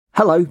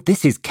Hello,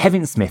 this is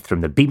Kevin Smith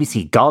from the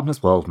BBC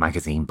Gardener's World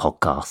magazine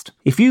podcast.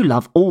 If you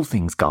love all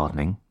things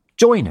gardening,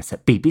 join us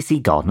at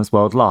BBC Gardener's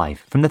World Live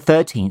from the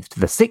 13th to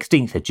the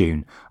 16th of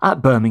June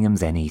at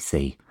Birmingham's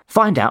NEC.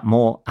 Find out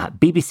more at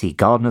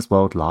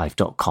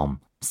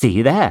bbcgardenersworldlive.com. See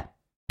you there.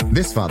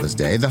 This Father's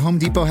Day, the Home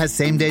Depot has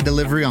same-day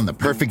delivery on the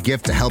perfect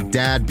gift to help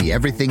Dad be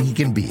everything he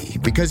can be.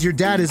 Because your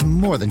dad is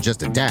more than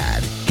just a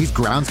dad. He's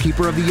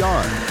groundskeeper of the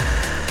yard,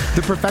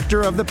 the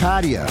perfecter of the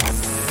patio,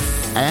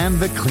 and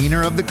the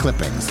cleaner of the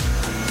clippings.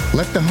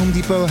 Let the Home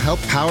Depot help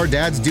power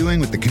Dad's doing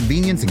with the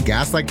convenience and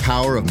gas-like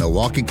power of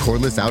Milwaukee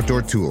cordless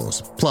outdoor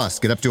tools. Plus,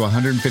 get up to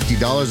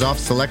 $150 off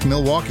select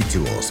Milwaukee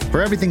tools.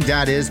 For everything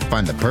Dad is,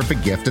 find the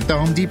perfect gift at the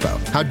Home Depot.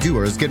 How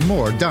doers get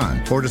more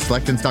done. Order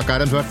select and stock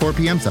items by 4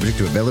 p.m. subject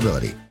to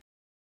availability.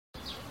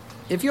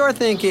 If you're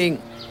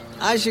thinking,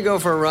 I should go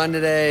for a run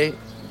today,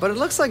 but it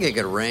looks like it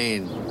could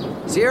rain,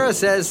 Sierra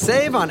says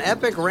save on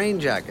epic rain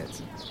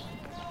jackets.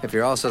 If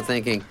you're also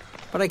thinking,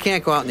 but I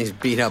can't go out in these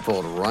beat-up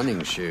old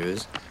running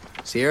shoes,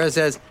 Sierra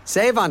says,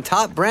 save on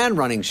top brand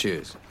running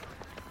shoes.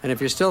 And if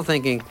you're still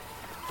thinking,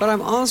 but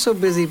I'm also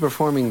busy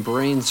performing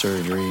brain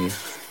surgery,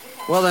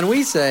 well, then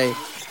we say,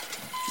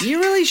 you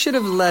really should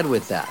have led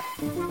with that.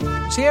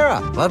 Sierra,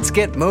 let's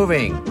get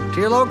moving to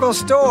your local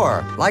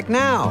store, like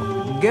now.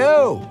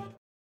 Go!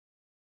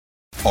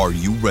 Are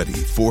you ready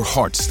for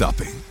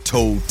heart-stopping,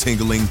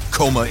 toe-tingling,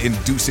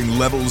 coma-inducing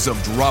levels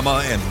of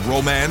drama and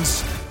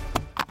romance?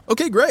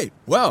 Okay, great.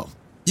 Well,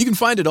 you can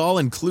find it all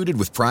included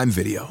with Prime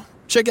Video.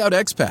 Check out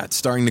Expat,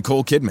 starring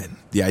Nicole Kidman,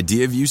 The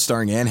Idea of You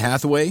starring Anne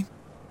Hathaway,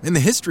 and the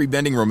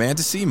history-bending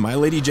romantasy My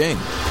Lady Jane,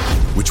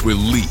 which will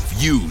leave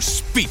you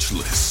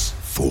speechless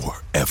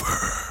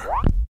forever.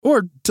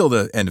 Or till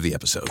the end of the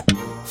episode.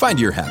 Find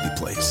your happy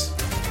place.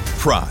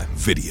 Prime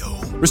Video.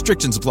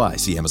 Restrictions apply.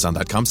 See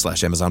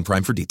Amazon.com/Amazon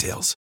Prime for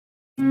details.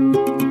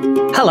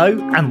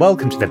 Hello, and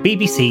welcome to the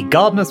BBC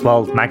Gardener's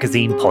World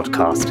magazine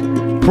podcast,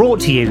 brought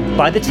to you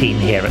by the team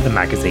here at the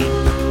magazine.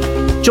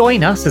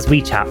 Join us as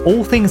we chat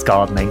all things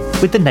gardening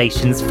with the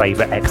nation's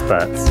favourite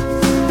experts.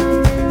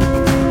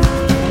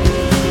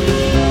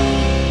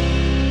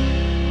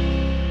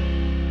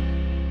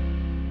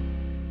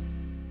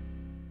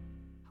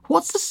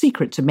 What's the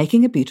secret to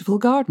making a beautiful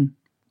garden?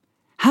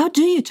 How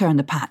do you turn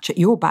the patch at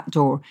your back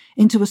door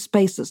into a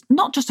space that's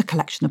not just a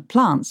collection of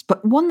plants,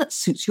 but one that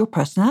suits your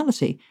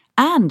personality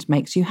and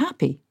makes you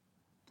happy?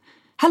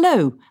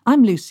 Hello,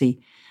 I'm Lucy,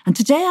 and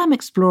today I'm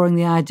exploring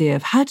the idea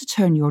of how to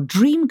turn your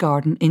dream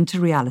garden into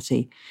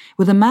reality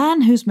with a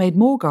man who's made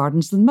more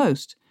gardens than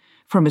most,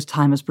 from his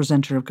time as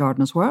presenter of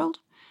Gardener's World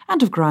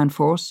and of Ground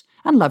Force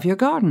and Love Your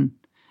Garden.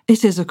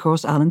 It is, of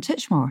course, Alan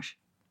Titchmarsh.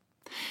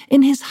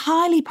 In his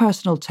highly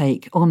personal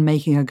take on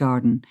making a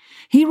garden,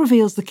 he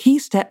reveals the key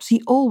steps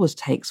he always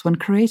takes when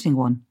creating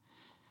one,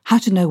 how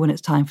to know when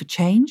it's time for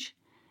change,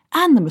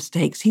 and the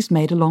mistakes he's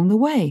made along the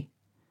way.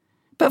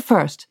 But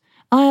first,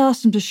 I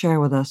asked him to share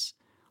with us,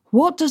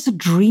 what does a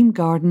dream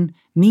garden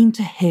mean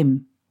to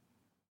him?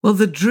 Well,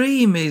 the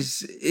dream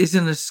is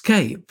an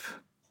escape,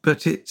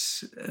 but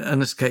it's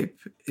an escape,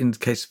 in the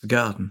case of the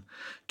garden,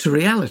 to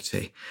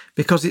reality,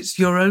 because it's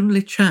your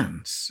only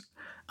chance,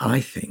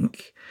 I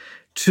think,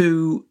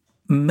 to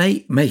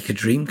make a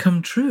dream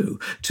come true,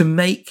 to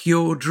make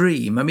your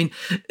dream. I mean,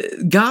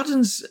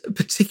 gardens,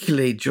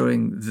 particularly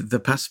during the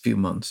past few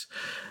months,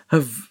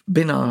 have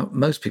been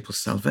most people's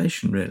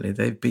salvation, really.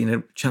 They've been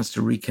a chance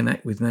to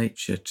reconnect with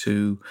nature,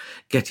 to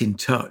get in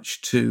touch,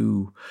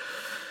 to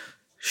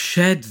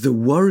shed the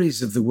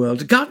worries of the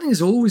world. Gardening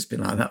has always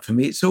been like that for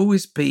me. It's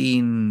always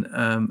been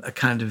a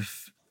kind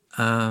of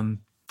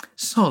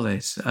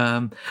solace,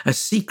 a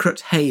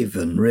secret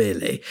haven,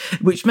 really,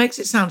 which makes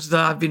it sound as though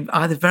I've been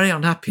either very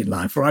unhappy in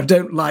life or I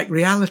don't like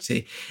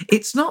reality.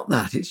 It's not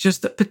that. It's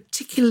just that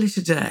particularly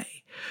today,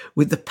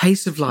 with the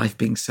pace of life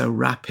being so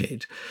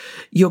rapid,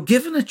 you're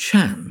given a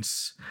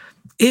chance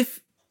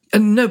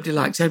and nobody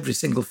likes every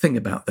single thing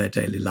about their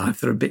daily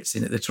life. There are bits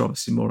in it that are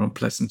obviously more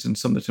unpleasant and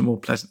some that are more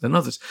pleasant than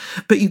others.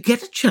 But you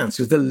get a chance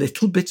with a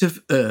little bit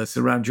of earth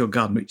around your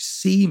garden, which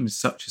seems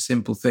such a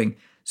simple thing,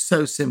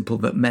 so simple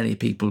that many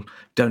people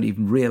don't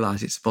even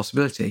realise it's a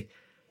possibility.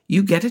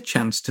 You get a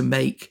chance to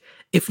make,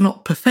 if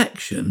not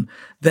perfection,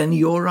 then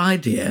your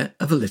idea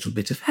of a little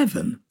bit of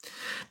heaven.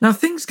 Now,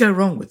 things go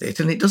wrong with it,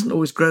 and it doesn't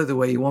always grow the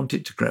way you want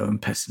it to grow,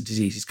 and pests and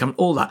diseases come,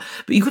 all that.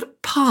 But you've got to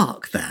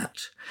park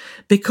that,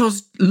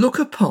 because look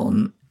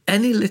upon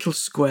any little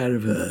square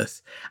of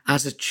earth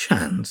as a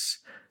chance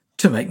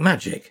to make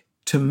magic,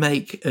 to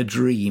make a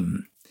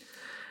dream.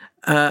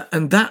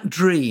 And that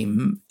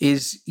dream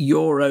is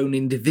your own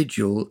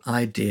individual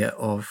idea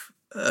of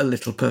a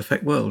little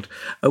perfect world,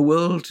 a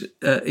world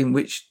in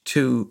which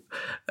to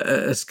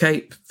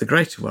escape the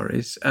greater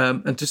worries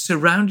and to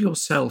surround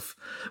yourself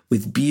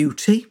with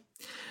beauty,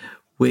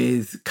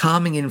 with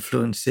calming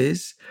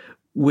influences,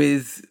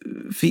 with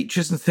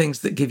features and things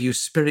that give you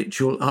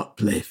spiritual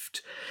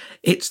uplift.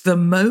 It's the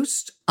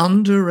most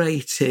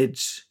underrated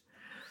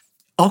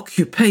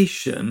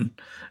occupation.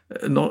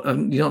 You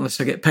don't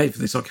necessarily get paid for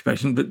this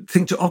occupation, but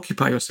thing to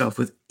occupy yourself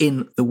with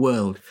in the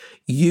world.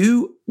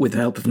 You, with the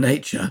help of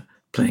nature,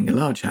 playing a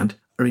large hand,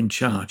 are in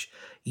charge.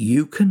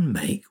 You can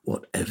make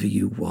whatever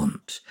you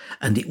want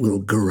and it will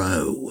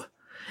grow.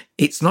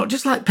 It's not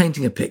just like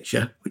painting a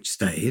picture, which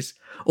stays,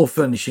 or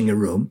furnishing a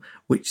room,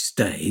 which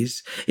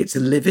stays. It's a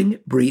living,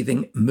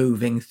 breathing,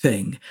 moving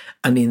thing.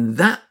 And in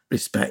that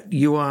respect,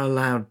 you are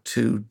allowed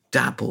to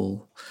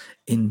dabble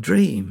in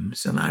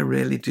dreams. And I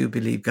really do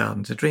believe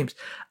gardens are dreams.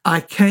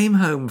 I came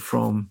home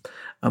from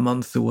a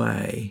month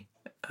away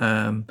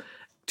 2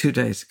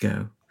 days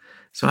ago.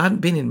 So I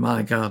hadn't been in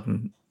my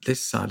garden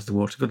this side of the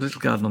water. I've got a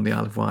little garden on the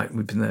Isle of Wight, and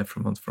we've been there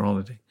for a month for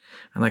holiday.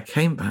 And I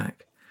came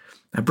back.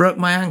 I broke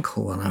my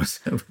ankle when I was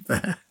over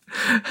there.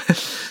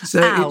 So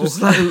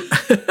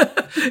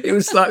it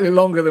was slightly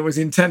longer than was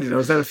intended. I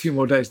was there a few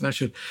more days than I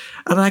should.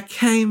 And I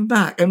came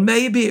back, and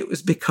maybe it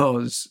was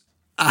because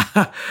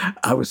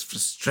I was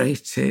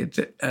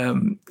frustrated,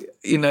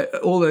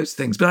 all those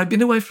things. But I'd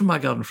been away from my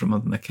garden for a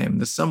month, and I came.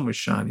 The sun was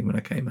shining when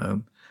I came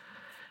home.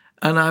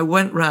 And I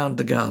went round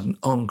the garden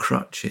on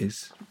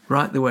crutches,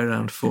 right the way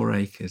around 4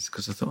 acres,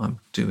 because I thought, I'm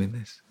doing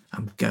this.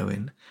 I'm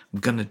going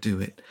to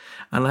do it.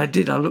 And I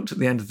did. I looked at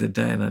the end of the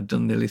day and I'd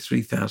done nearly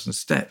 3,000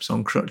 steps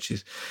on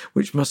crutches,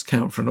 which must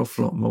count for an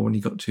awful lot more when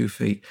you've got 2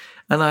 feet.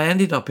 And I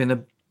ended up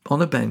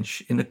on a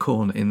bench in a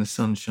corner in the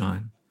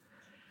sunshine.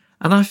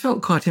 And I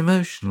felt quite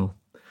emotional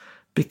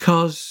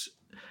because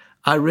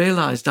I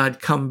realised I'd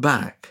come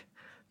back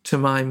to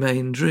my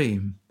main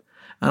dream.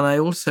 And I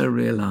also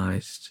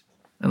realised,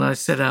 and I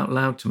said out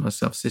loud to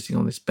myself sitting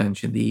on this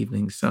bench in the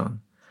evening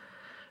sun,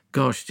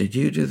 gosh, did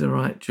you do the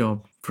right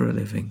job for a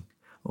living?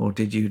 Or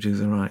did you do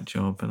the right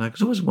job? And I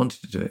always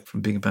wanted to do it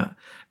from being about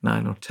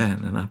 9 or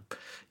 10. And I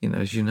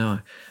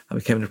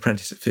became an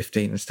apprentice at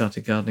 15 and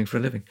started gardening for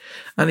a living.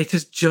 And it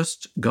has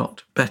just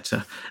got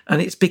better.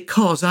 And it's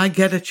because I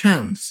get a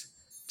chance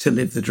to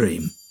live the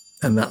dream.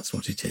 And that's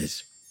what it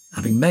is.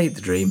 Having made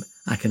the dream,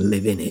 I can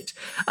live in it.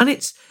 And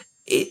it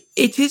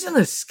is an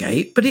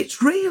escape, but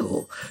it's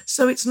real.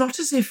 So it's not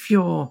as if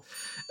you're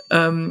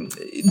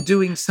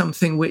doing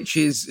something which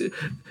is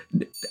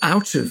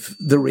out of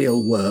the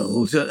real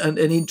world and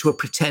into a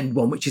pretend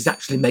one, which is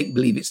actually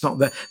make-believe. It's not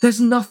there. There's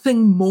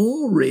nothing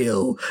more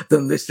real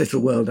than this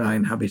little world I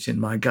inhabit in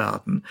my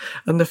garden.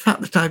 And the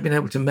fact that I've been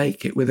able to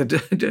make it with a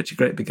dirty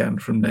great big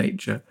hand from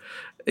nature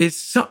is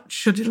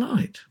such a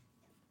delight.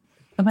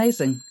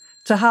 Amazing.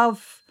 To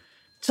have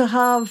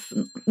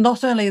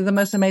not only the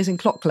most amazing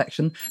clock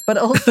collection, but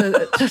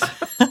also just...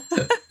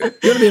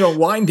 You're going to be on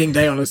winding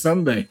day on a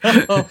Sunday.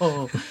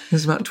 Oh.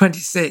 There's about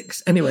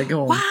 26. Anyway,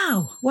 go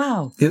on.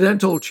 Wow. They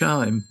don't all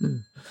chime.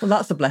 Well,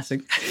 that's a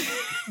blessing.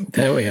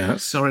 There we are.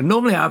 Sorry.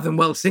 Normally I have them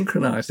well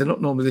synchronised. They're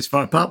not normally this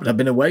far apart, but I've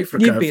been away for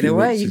a You've few been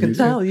away, weeks. You can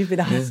tell. You've been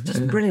It's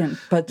just brilliant.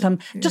 But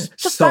just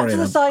sorry, back to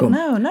the side.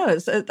 No.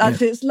 It's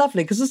actually it's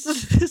lovely because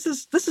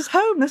this is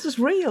home. This is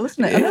real,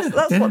 isn't it? And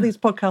that's what these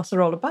podcasts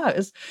are all about.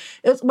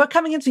 We're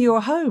coming into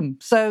your home.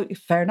 So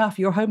fair enough.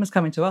 Your home is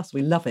coming to us.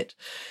 We love it.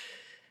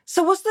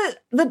 So was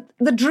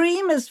the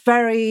dream is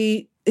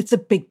it's a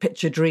big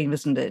picture dream,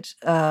 isn't it?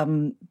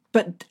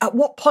 But at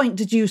what point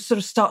did you sort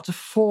of start to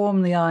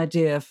form the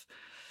idea of,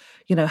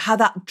 how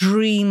that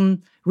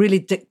dream really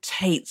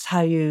dictates how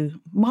you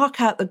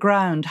mark out the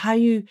ground, how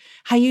you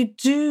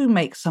do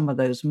make some of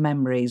those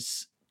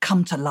memories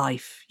come to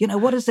life?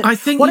 What is it? I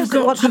think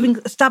having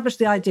established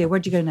the idea, where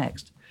do you go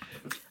next?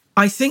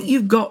 I think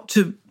you've got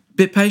to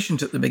be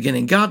patient at the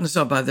beginning. Gardeners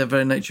are by their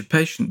very nature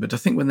patient, but I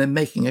think when they're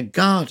making a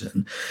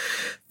garden,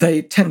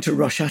 they tend to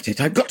rush at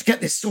it. I've got to get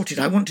this sorted.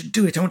 I want to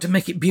do it. I want to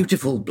make it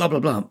beautiful, blah, blah,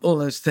 blah, all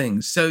those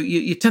things. So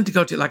you tend to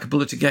go at it like a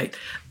bull at a gate.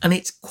 And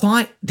it's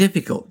quite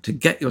difficult to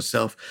get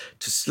yourself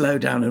to slow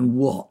down and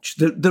watch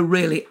the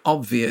really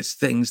obvious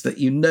things that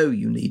you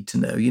need to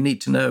know. You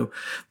need to know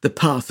the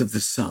path of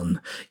the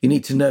sun. You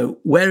need to know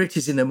where it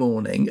is in the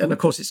morning. And of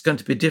course, it's going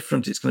to be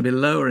different. It's going to be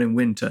lower in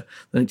winter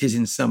than it is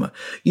in summer.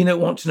 You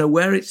want to know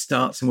where it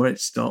starts and where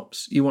it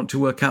stops. You want to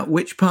work out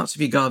which parts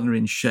of your garden are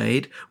in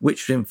shade,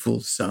 which are in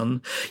full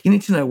sun. You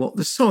need to know what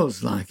the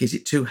soil's like. Is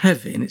it too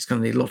heavy and it's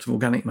going to need a lot of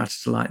organic matter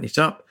to lighten it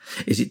up?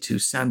 Is it too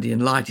sandy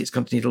and light? It's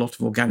going to need a lot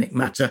of organic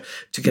matter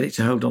to get it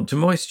to hold on to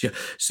moisture.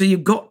 So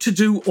you've got to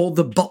do all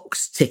the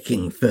box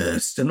ticking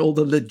first and all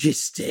the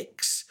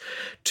logistics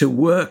to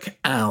work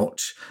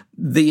out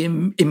the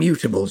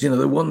immutables,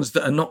 the ones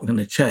that are not going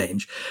to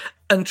change,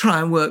 and try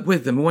and work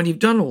with them. And when you've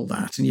done all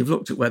that and you've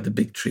looked at where the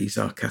big trees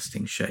are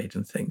casting shade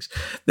and things,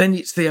 then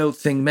it's the old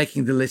thing,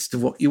 making the list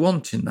of what you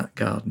want in that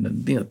garden.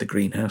 And, the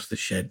greenhouse, the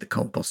shed, the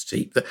compost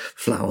heap, the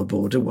flower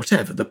border,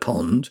 whatever, the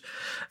pond.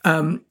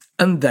 And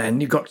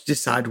then you've got to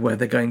decide where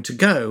they're going to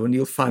go. And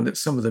you'll find that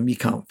some of them you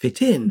can't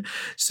fit in.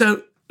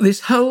 So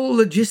this whole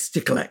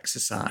logistical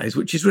exercise,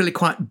 which is really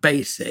quite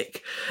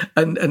basic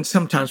and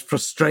sometimes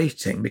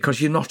frustrating because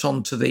you're not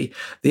onto the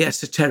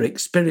esoteric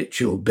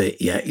spiritual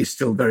bit yet, you're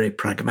still very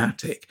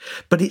pragmatic.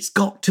 But it's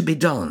got to be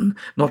done,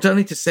 not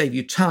only to save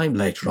you time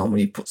later on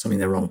when you put something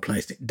in the wrong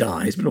place and it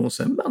dies, but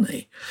also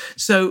money.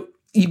 So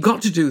you've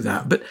got to do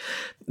that. But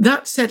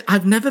that said,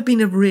 I've never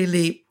been a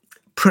really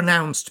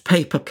pronounced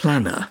paper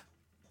planner.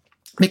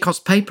 because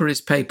paper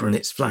is paper and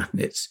it's flat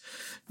and it's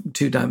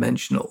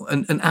two-dimensional,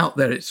 and out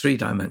there it's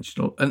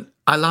three-dimensional. And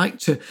I like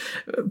to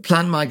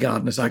plan my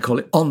garden, as I call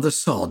it, on the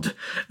sod,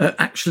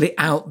 actually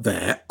out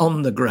there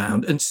on the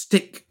ground, and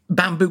stick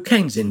bamboo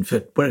canes in for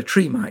where a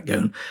tree might go,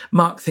 and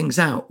mark things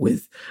out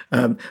with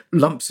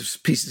lumps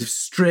of pieces of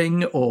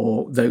string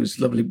or those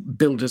lovely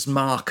builder's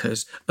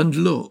markers, and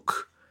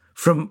look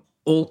from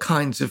all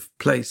kinds of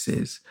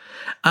places,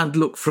 and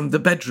look from the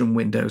bedroom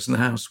windows and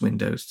the house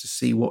windows to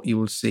see what you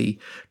will see,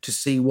 to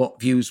see what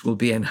views will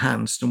be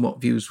enhanced and what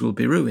views will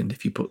be ruined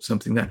if you put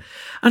something there.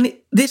 And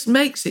this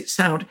makes it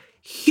sound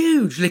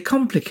hugely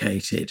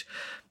complicated.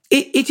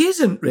 It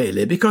isn't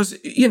really, because,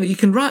 you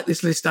can write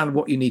this list down of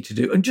what you need to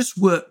do and just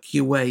work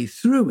your way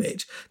through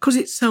it, because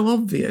it's so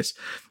obvious.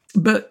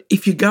 But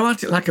if you go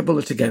at it like a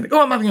bullet again,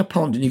 I'm having a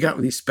pond, and you go out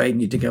with your spade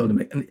and you dig a hole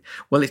and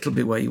it'll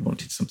be where you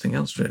wanted something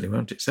else, really,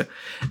 won't it? So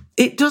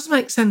it does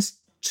make sense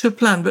to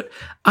plan, but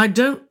I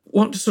don't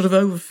want to sort of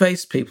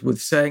overface people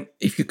with saying,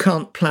 if you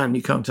can't plan,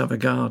 you can't have a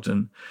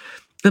garden.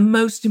 The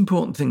most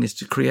important thing is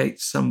to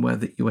create somewhere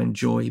that you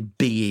enjoy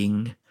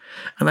being.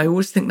 And I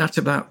always think that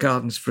about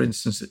gardens, for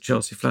instance, at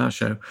Chelsea Flower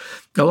Show.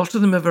 A lot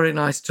of them are very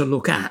nice to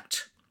look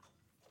at.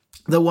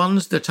 The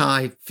ones that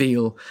I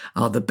feel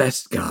are the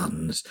best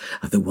gardens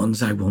are the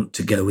ones I want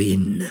to go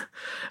in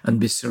and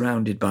be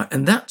surrounded by.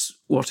 And that's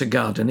what a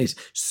garden is.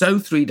 So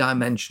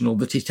three-dimensional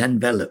that it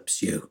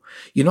envelops you.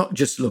 You're not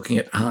just looking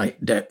at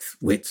height, depth,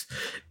 width.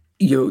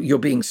 You're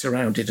being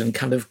surrounded and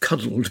kind of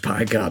cuddled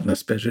by a garden, I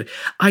suppose.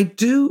 I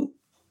do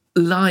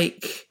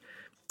like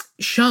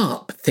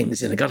sharp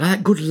things in a garden. I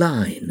like good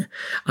line.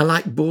 I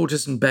like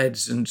borders and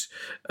beds and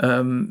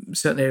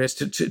certain areas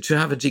to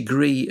have a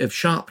degree of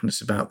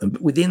sharpness about them.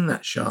 But within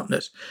that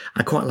sharpness,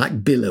 I quite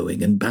like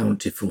billowing and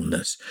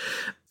bountifulness.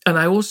 And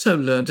I also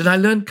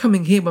learned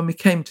coming here when we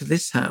came to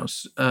this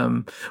house,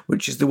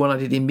 which is the one I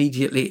did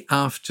immediately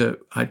after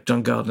I'd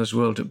done Gardener's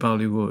World at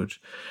Barley Wood.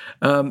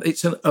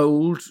 It's an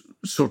old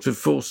sort of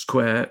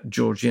 4-square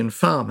Georgian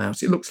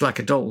farmhouse. It looks like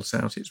a doll's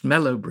house. It's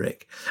mellow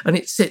brick, and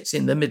it sits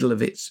in the middle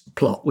of its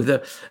plot with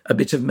a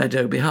bit of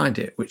meadow behind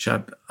it, which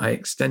I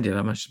extended.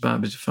 I managed to buy a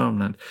bit of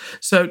farmland.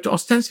 So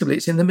ostensibly,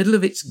 it's in the middle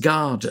of its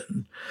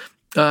garden.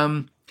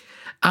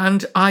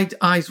 And I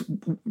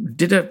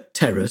did a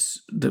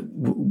terrace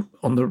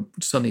on the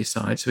sunny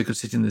side so we could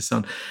sit in the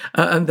sun,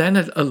 and then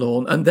a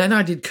lawn, and then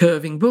I did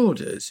curving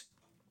borders.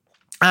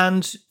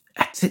 And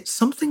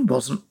something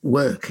wasn't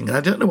working. And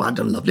I don't know why. I'd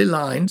done lovely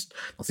lines,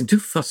 nothing too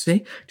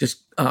fussy,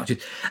 just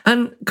arches.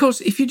 And of course,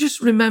 if you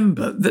just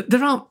remember that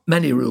there aren't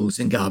many rules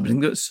in gardening,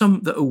 there's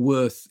some that are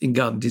worth in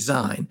garden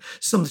design,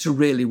 some that are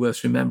really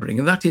worth remembering.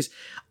 And that is,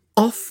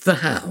 off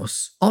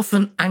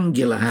an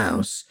angular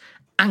house,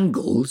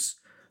 angles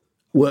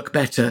work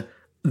better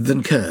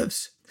than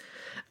curves.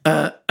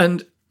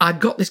 And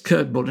I'd got this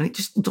curved border and it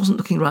just wasn't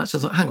looking right. So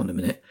I thought, hang on a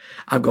minute.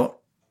 I've got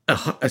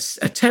a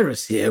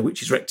terrace here,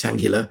 which is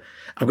rectangular.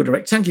 I've got a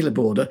rectangular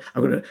border.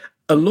 I've got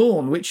a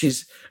lawn, which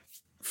is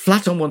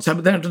flat on one side,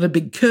 but then I've done a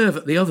big curve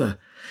at the other.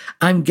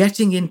 I'm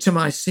getting into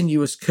my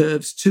sinuous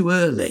curves too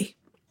early.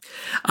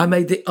 I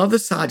made the other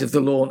side of the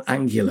lawn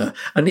angular,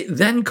 and it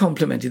then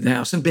complemented the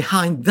house. And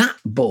behind that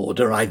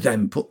border, I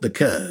then put the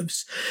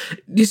curves.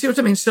 You see what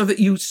I mean? So that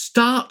you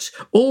start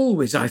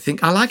always, I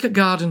think, I like a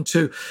garden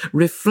to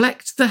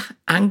reflect the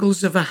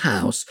angles of a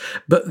house,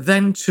 but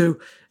then to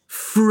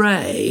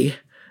fray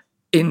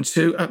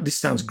into, this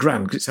sounds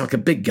grand because it's like a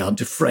big garden,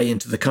 to fray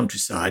into the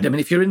countryside. I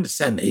mean, if you're in the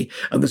semi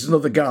and there's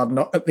another garden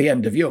at the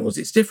end of yours,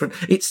 it's different.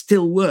 It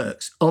still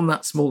works on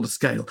that smaller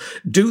scale.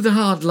 Do the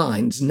hard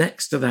lines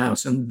next to the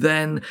house and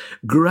then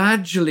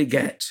gradually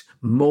get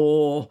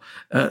more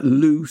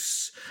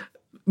loose,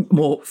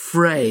 more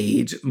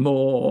frayed,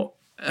 more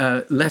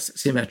less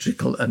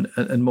symmetrical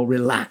and more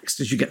relaxed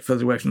as you get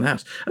further away from the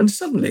house. And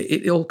suddenly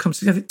it all comes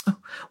together. Oh,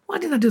 why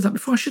didn't I do that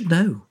before? I should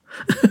know.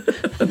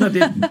 And I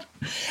didn't.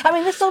 I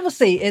mean, this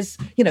obviously is,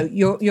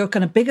 your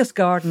kind of biggest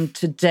garden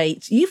to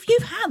date.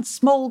 You've had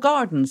small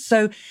gardens,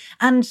 so,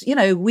 and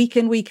week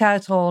in, week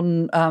out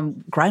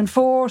on Ground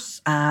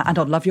Force and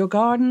on Love Your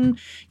Garden,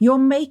 you're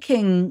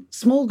making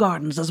small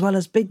gardens as well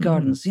as big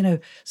gardens.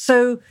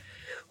 So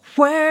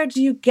where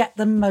do you get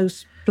the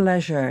most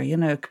pleasure?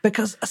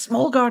 Because a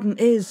small garden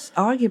is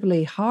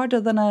arguably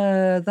harder than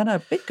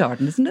a big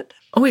garden, isn't it?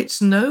 Oh,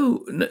 it's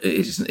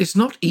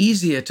not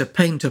easier to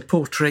paint a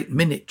portrait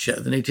miniature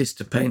than it is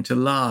to paint a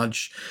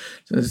large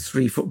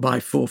 3 foot by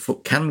 4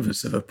 foot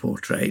canvas of a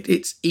portrait.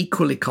 It's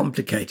equally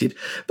complicated,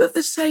 but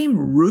the same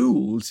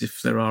rules,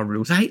 if there are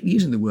rules. I hate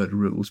using the word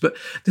rules, but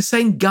the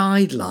same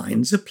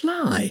guidelines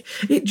apply.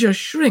 It just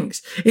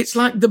shrinks. It's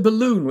like the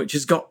balloon, which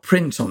has got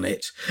print on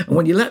it. And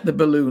when you let the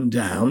balloon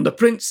down, the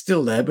print's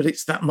still there, but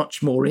it's that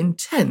much more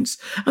intense.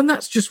 And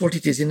that's just what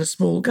it is in a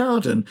small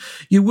garden.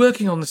 You're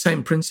working on the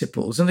same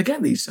principles. And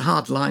again, these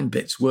hard line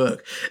bits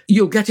work.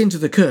 You'll get into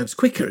the curves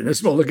quicker in a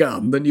smaller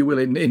garden than you will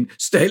in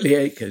stately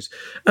acres.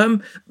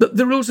 But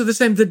the rules are the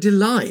same. The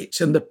delight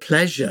and the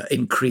pleasure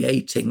in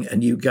creating a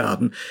new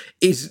garden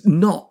is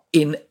not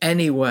in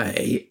any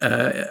way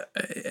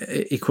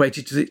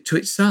equated to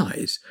its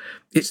size.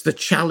 It's the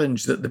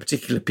challenge that the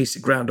particular piece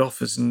of ground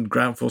offers, and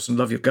Ground Force and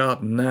Love Your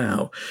Garden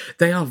now,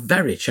 they are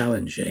very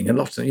challenging. And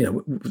lots of,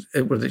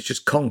 whether it's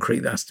just concrete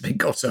that has to be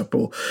got up,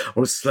 or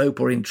a slope,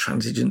 or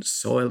intransigent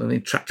soil and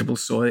intractable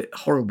soil,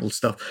 horrible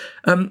stuff.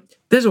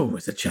 There's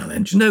always a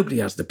challenge. Nobody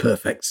has the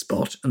perfect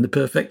spot and the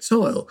perfect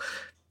soil.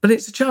 But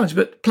it's a challenge.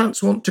 But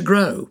plants want to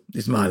grow,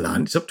 is my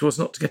line. It's up to us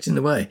not to get in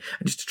the way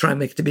and just to try and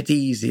make it a bit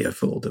easier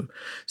for them.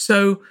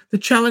 So the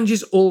challenge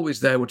is always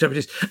there, whatever it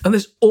is. And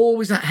there's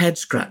always that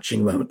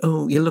head-scratching moment.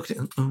 Oh, you look at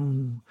it,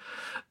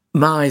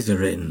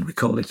 mitherin, we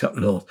call it up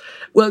north.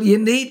 Well, you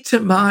need to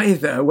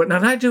mither. And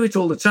I do it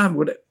all the time.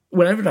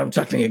 Whenever I'm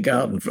tackling a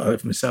garden for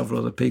myself or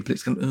other people,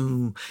 it's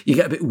going, you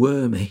get a bit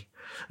wormy.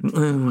 I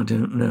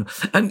don't know.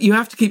 And you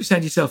have to keep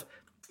saying to yourself,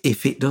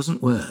 if it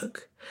doesn't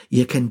work,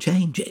 you can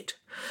change it.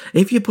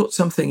 If you put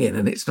something in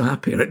and it's not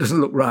happy or it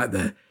doesn't look right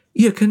there,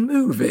 you can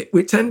move it.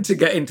 We tend to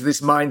get into this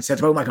mindset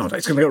of, oh my God,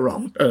 it's going to go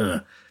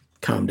wrong.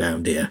 Calm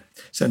down, dear.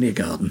 It's only a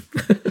garden.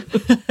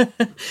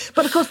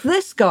 But of course,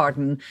 this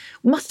garden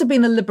must have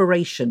been a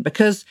liberation,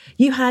 because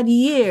you had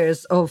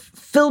years of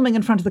filming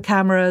in front of the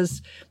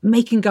cameras,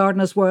 making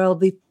Gardener's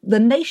World. The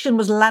nation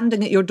was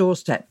landing at your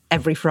doorstep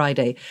every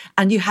Friday,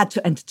 and you had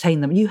to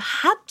entertain them. You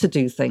had to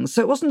do things.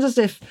 So it wasn't as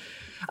if,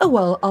 oh,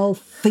 well, I'll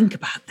think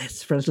about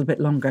this for a little bit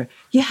longer.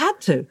 You had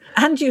to.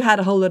 And you had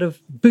a whole lot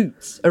of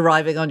boots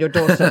arriving on your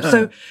doorstep.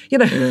 So,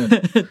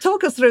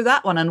 talk us through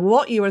that one and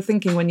what you were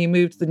thinking when you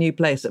moved to the new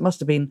place. It must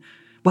have been,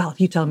 well,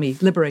 you tell me,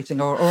 liberating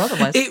or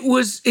otherwise.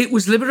 It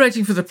was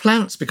liberating for the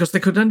plants, because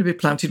they could only be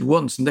planted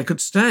once and they could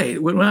stay.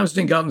 When I was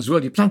doing Gardener's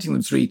World, you're planting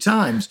them 3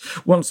 times,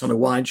 once on a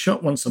wide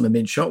shot, once on a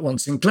mid shot,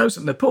 once in close,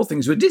 and the poor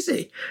things were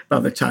dizzy by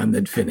the time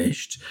they'd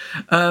finished.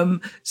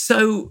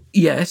 So,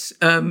 yes,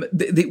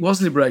 it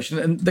was liberation.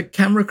 And the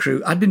camera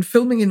crew, I'd been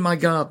filming in my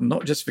garden,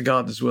 not just for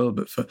Gardener's World,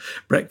 but for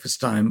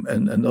Breakfast Time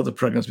and other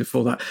programmes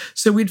before that.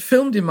 So we'd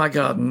filmed in my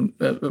garden,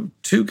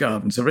 2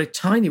 gardens, a very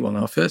tiny one.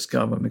 Our first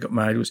garden when we got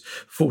married was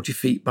 40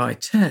 feet by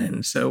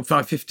 10, so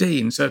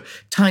 515, so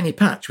tiny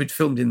patch. We'd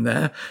filmed in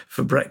there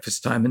for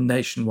Breakfast Time and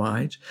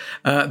Nationwide.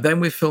 Then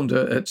we filmed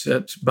at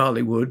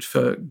Barleywood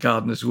for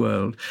Gardener's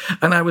World.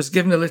 And I was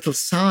given a little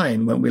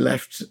sign when we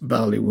left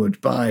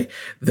Barleywood by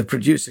the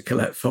producer,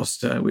 Colette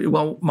Foster.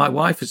 Well, my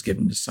wife was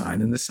given a sign,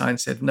 and the sign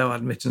said, no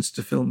admittance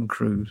to film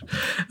crews.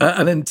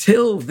 And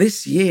until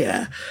this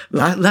year,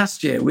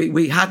 last year,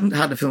 we hadn't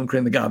had a film crew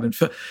in the garden.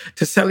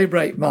 To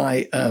celebrate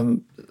my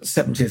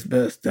 70th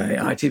birthday,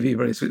 ITV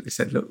very sweetly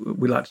said, look,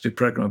 we like to do a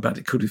programme about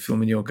it. Could we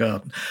film in your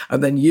garden?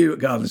 And then you at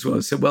Gardener's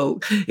World said, well,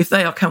 if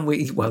they are, can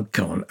we? Well,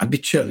 come on, I'd be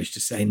churlish to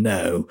say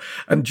no.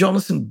 And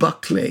Jonathan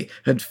Buckley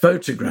had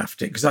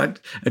photographed it, because I'd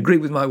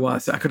agreed with my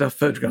wife that I could have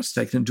photographs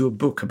taken and do a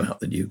book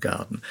about the new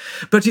garden.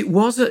 But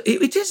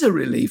it is a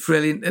relief,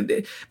 really.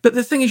 But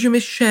the thing is, you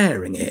miss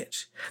sharing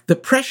it. The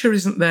pressure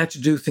isn't there to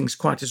do things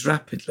quite as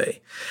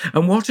rapidly.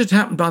 And what had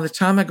happened by the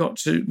time I got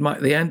to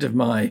the end of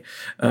my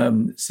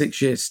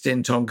 6-year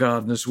stint on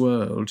Gardener's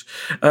World,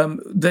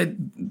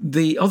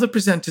 the other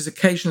presenters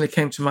occasionally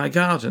came to my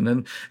garden,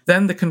 and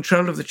then the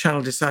controller of the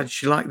channel decided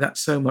she liked that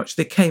so much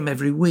they came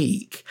every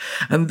week.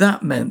 And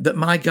that meant that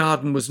my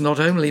garden was not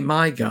only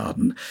my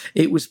garden,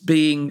 it was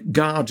being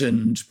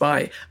gardened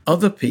by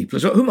other people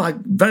as well, whom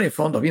I'm very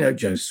fond of.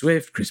 Joe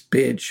Swift, Chris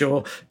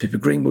Beardshaw, Pippa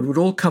Greenwood would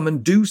all come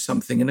and do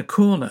something in a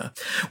corner.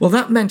 Well,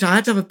 that meant I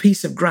had to have a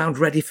piece of ground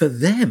ready for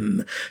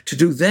them to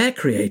do their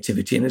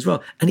creativity in as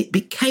well. And it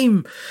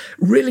became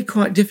really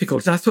quite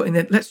difficult. And I thought,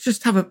 let's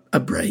just have a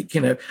break,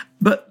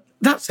 But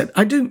that said,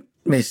 I do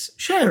miss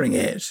sharing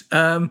it.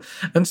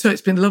 And so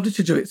it's been lovely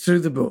to do it through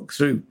the book,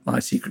 through My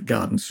Secret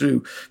Garden,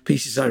 through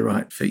pieces I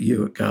write for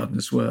you at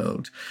Gardener's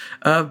World.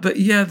 But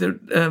yeah,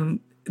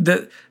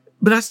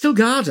 but I still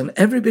garden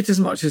every bit as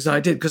much as I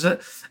did, because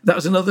that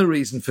was another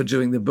reason for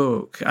doing the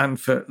book and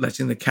for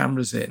letting the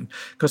cameras in,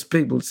 because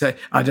people would say,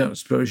 I don't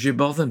suppose you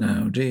bother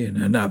now, do you?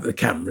 Now that the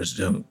cameras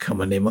don't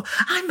come anymore.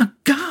 I'm a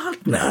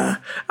gardener.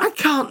 I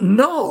can't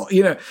not.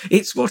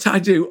 It's what I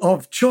do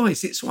of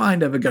choice. It's why I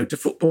never go to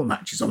football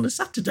matches on a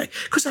Saturday,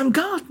 because I'm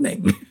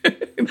gardening.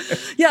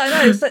 Yeah, I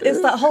know.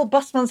 It's that whole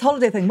busman's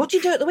holiday thing. What do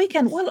you do at the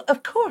weekend? Well,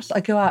 of course, I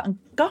go out and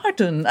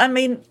garden.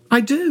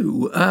 I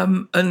do.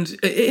 And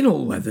in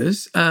all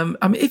weathers.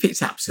 If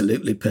it's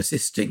absolutely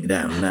persisting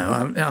down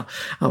now,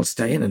 I'll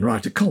stay in and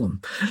write a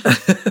column.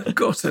 Of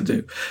course I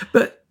do.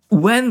 But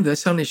when the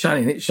sun is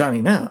shining, it's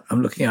shining now.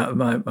 I'm looking out of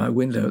my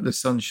window at the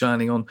sun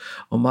shining on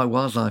my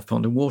wildlife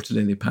pond and water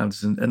lily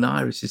pads and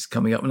irises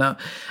coming up now.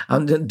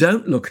 And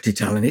don't look at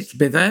it, Alan. It'll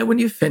be there when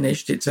you've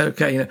finished. It's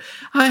okay.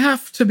 I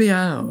have to be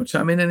out.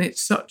 And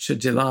it's such a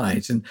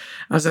delight. And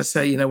as I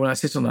say, when I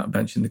sit on that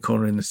bench in the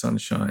corner in the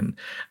sunshine,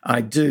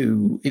 I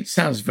do. It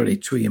sounds very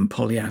twee and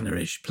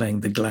Pollyanna-ish, playing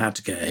the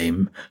glad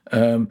game.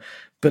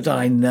 But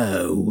I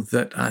know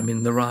that I'm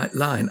in the right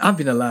line. I've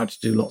been allowed to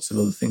do lots of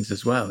other things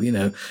as well,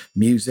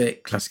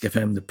 music, Classic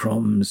FM, the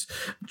proms,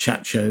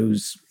 chat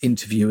shows,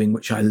 interviewing,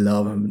 which I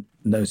love. I'm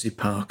nosy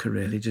Parker,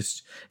 really,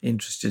 just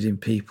interested in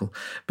people.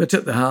 But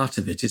at the heart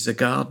of it is a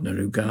gardener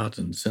who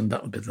gardens, and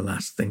that would be the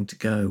last thing to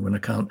go when I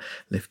can't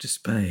lift a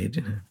spade,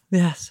 you know.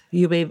 Yes,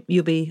 you'll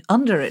be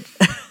under it.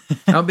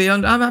 I'm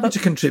happy to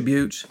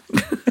contribute.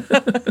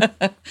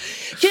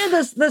 Do you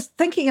know, there's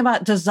thinking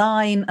about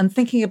design and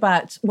thinking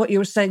about what you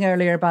were saying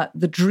earlier about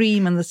the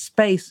dream and the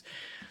space.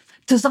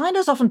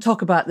 Designers often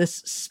talk about this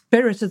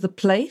spirit of the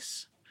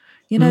place,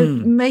 you know,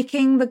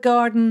 making the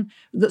garden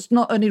that's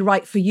not only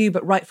right for you,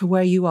 but right for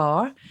where you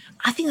are.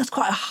 I think that's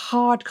quite a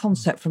hard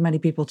concept for many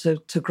people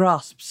to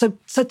grasp. So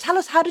tell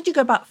us, how did you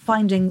go about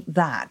finding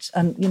that?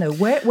 And, you know,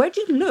 where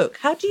do you look?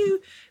 How do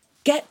you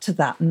get to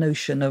that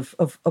notion of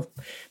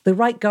the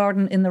right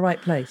garden in the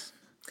right place?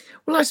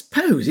 Well, I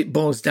suppose it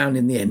boils down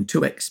in the end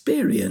to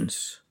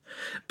experience.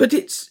 But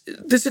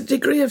there's a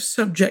degree of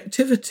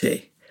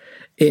subjectivity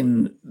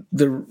in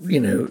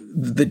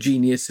the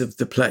genius of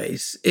the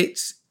place.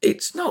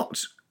 It's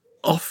not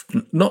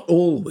often, not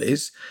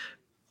always,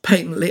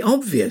 patently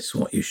obvious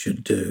what you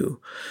should do,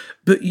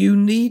 but you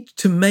need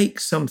to make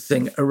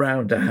something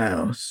around a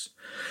house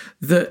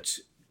that,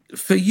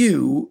 for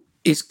you,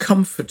 is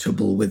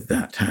comfortable with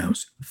that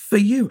house. For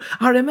you.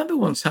 I remember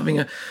once having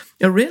a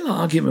real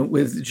argument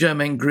with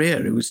Germaine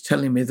Greer, who was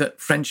telling me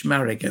that French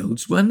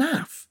marigolds were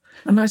naff.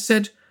 And I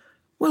said,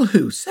 well,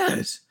 who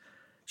says?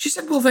 She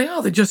said, well, they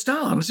are, they just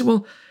are. And I said,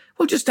 well,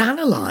 just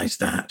analyse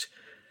that.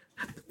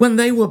 When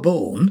they were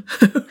born,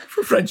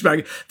 French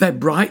marigolds, they're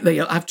bright.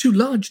 I have 2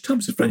 large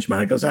tubs of French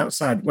marigolds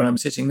outside where I'm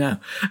sitting now,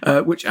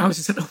 which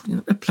Alison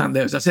said, plant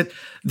those. I said,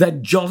 they're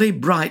jolly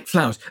bright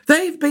flowers.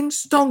 They've been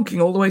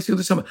stonking all the way through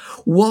the summer.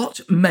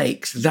 What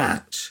makes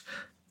that?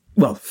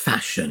 Well,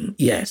 fashion,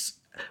 yes.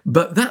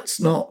 But that's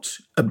not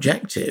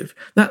objective,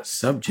 that's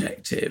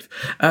subjective.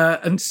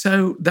 And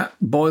so that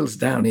boils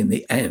down in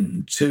the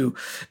end to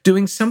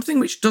doing something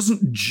which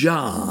doesn't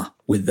jar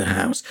with the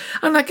house.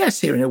 And I guess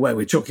here, in a way,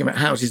 we're talking about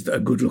houses that are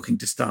good looking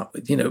to start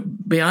with. You know,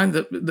 behind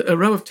a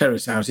row of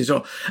terrace houses,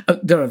 or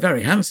there are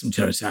very handsome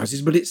terrace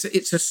houses, but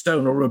it's a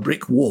stone or a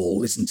brick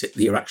wall, isn't it,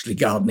 that you're actually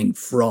gardening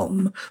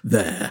from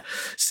there.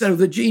 So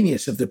the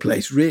genius of the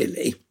place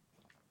really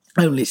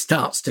only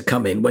starts to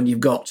come in when you've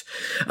got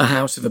a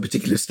house of a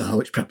particular style,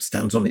 which perhaps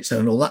stands on its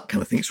own, all that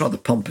kind of thing. It's rather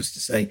pompous to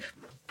say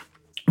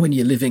when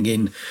you're living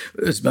in,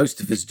 as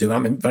most of us do.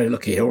 I'm very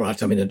lucky, all right,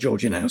 I'm in a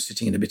Georgian house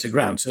sitting in a bit of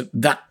ground, so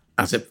that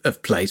as a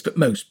place, but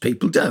most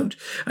people don't.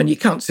 And you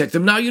can't say to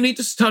them, now you need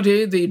to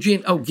study the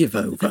gene. Oh, give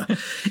over.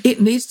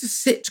 It needs to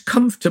sit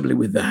comfortably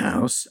with the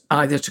house,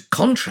 either to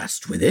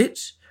contrast with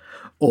it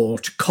or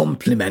to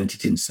complement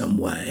it in some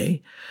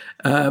way.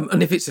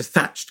 And if it's a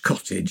thatched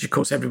cottage, of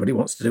course, everybody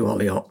wants to do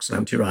hollyhocks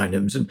and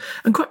antirrhinums,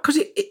 and quite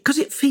because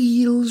it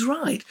feels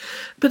right.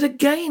 But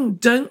again,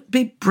 don't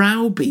be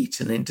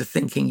browbeaten into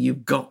thinking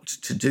you've got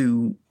to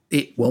do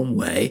it one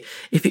way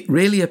if it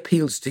really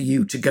appeals to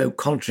you to go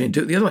contrary and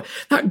do it the other way.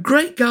 That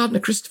great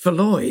gardener, Christopher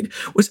Lloyd,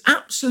 was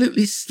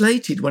absolutely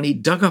slated when he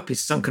dug up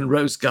his sunken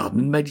rose garden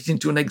and made it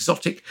into an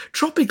exotic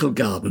tropical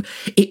garden.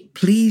 It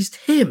pleased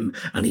him,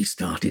 and he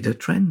started a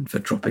trend for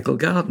tropical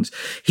gardens.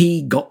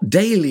 He got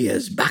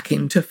dahlias back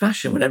into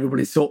fashion when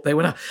everybody thought they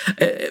were now.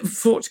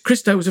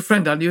 Christo was a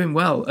friend, I knew him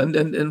well, and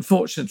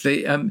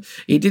unfortunately,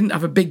 he didn't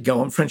have a big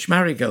go on French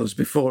marigolds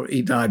before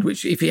he died,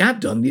 which if he had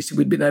done,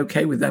 we'd been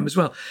okay with them as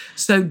well.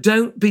 So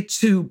don't be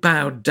too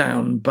bowed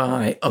down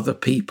by other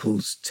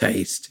people's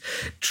taste.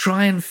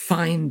 Try and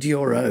find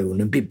your own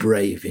and be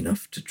brave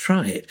enough to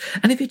try it.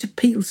 And if it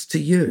appeals to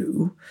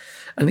you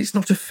and it's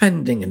not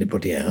offending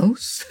anybody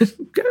else,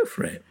 go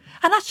for it.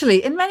 And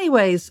actually, in many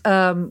ways,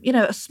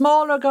 a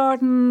smaller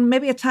garden,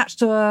 maybe attached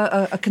to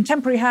a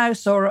contemporary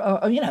house or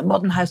a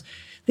modern house,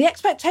 the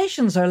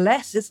expectations are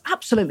less. It's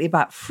absolutely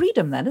about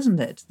freedom then, isn't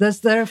it?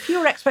 There are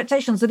fewer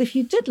expectations than if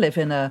you did live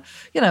in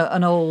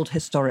an old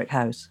historic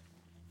house.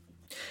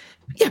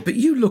 Yeah, but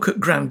you look at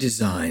grand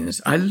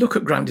designs. I look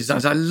at grand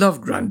designs. I love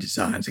grand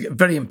designs. I get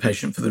very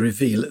impatient for the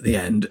reveal at the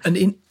end, and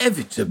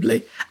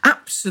inevitably,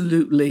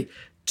 absolutely,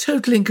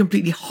 totally and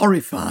completely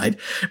horrified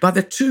by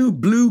the 2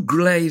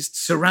 blue-glazed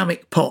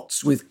ceramic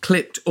pots with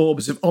clipped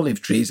orbs of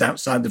olive trees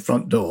outside the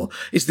front door.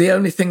 It's the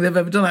only thing they've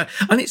ever done.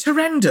 And it's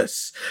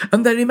horrendous.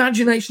 And their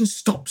imagination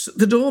stops at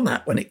the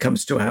doormat when it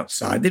comes to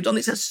outside. They've done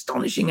this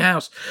astonishing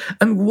house.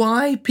 And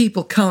why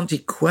people can't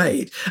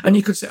equate, and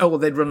you could say, oh, well,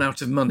 they'd run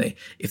out of money.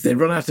 If they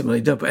run out of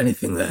money, don't put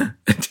anything there.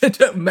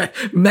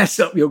 Don't mess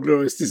up your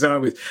glorious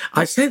design with.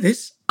 I say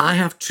this, I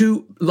have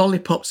 2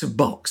 lollipops of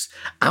box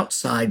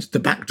outside the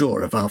back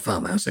door of our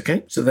farmhouse,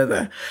 okay? So they're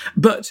there.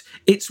 But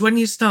it's when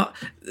you start,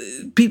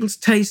 people's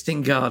taste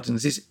in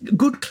gardens is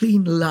good,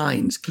 clean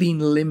lines,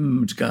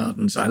 clean-limbed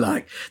gardens I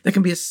like. They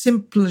can be as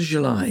simple as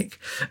you like.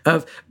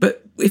 But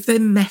if they're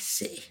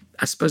messy,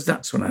 I suppose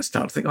that's when I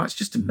start to think, oh, it's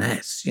just a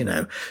mess, you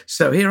know.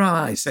 So here am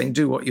I saying,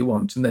 do what you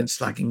want, and then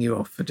slagging you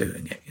off for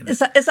doing it. You know? Is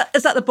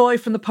that the boy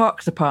from the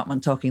Parks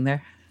Department talking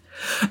there?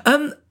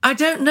 I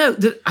don't know.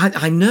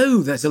 I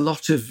know there's a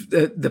lot of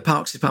the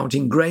Parks Department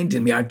ingrained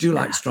in me. I do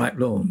like striped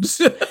lawns.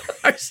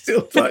 I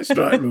still like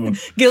striped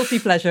lawns. Guilty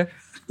pleasure.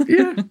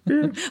 Yeah.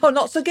 Oh,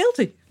 not so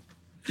guilty.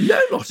 No,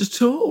 not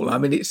at all. I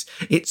mean, it's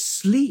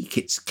sleek,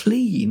 it's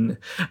clean,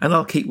 and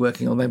I'll keep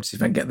working on them to see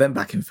if I can get them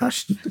back in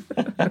fashion.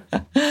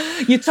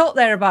 You talked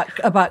there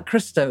about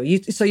Christo. You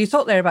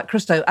talked there about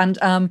Christo,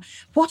 and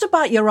what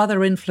about your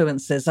other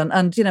influences?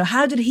 And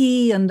how did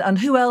he and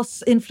who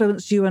else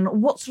influenced you?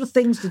 And what sort of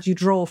things did you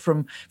draw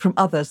from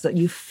others that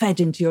you fed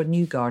into your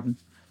new garden?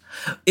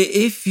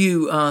 If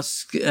you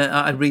ask,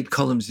 I read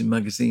columns in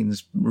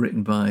magazines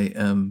written by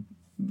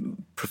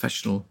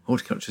professional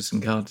horticulturists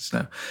and gardeners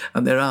now,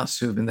 and they're asked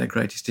who have been their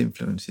greatest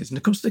influences. And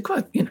of course, they're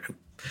quite,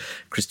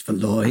 Christopher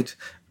Lloyd,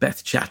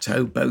 Beth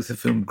Chatto, both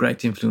of whom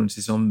great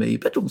influences on me,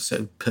 but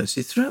also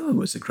Percy Thrower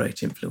was a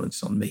great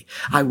influence on me.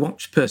 I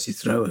watched Percy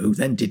Thrower, who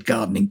then did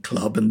Gardening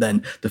Club and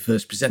then the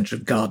first presenter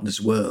of Gardener's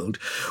World,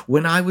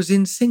 when I was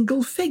in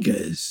single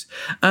figures.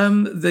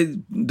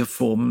 The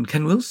foreman,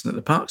 Ken Wilson at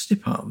the Parks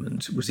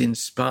Department, was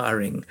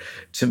inspiring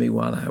to me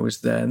while I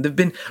was there. And there have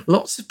been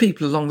lots of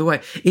people along the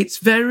way. It's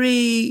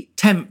very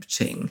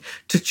tempting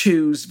to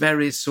choose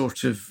very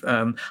sort of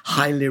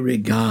highly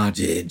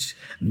regarded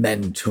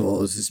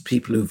mentors as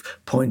people who've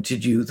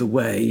pointed you the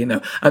way,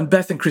 and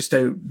Beth and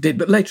Christo did,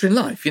 but later in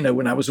life,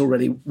 when I was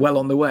already well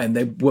on the way, and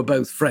they were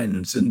both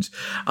friends, and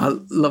I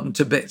loved them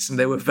to bits, and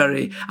they were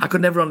I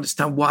could never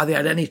understand why they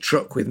had any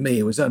truck with me.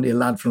 It was only a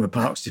lad from a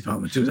parks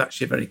department who was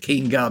actually a very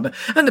keen gardener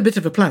and a bit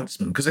of a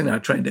plantsman, because I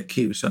trained at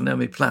Kew, so I know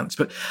my plants,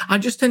 but I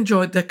just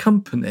enjoyed their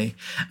company.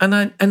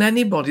 And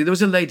anybody, there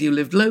was a lady who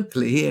lived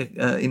locally here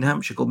in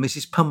Hampshire called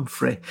Mrs.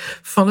 Pumphrey.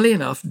 Funnily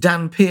enough,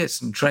 Dan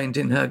Pearson trained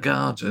in her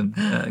garden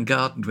and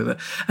gardened with her,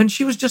 and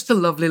she was just a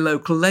lovely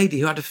local lady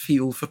who had a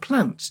feel for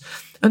plants.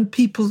 And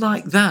people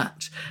like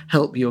that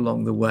help you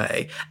along the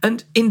way.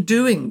 And in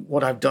doing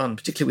what I've done,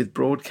 particularly with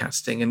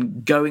broadcasting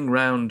and going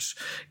round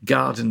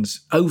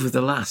gardens over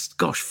the last,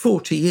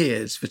 40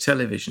 years for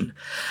television,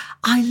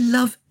 I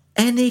love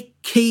any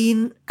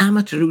keen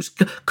amateur who's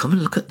come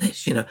and look at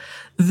this,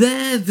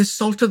 They're the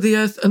salt of the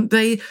earth, and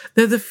they're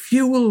the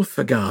fuel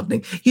for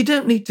gardening. You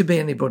don't need to be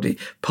anybody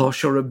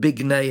posh or a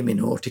big name in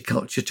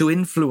horticulture to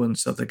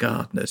influence other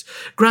gardeners.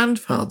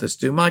 Grandfathers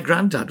do. My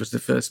granddad was the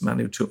first man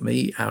who took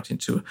me out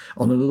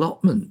on an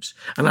allotment,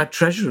 and I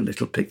treasure a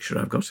little picture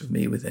I've got of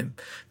me with him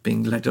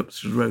being led up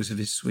through rows of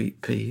his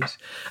sweet peas.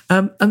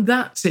 And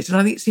that's it. And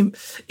I think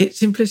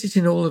it's implicit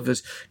in all of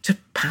us to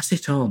pass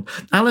it on.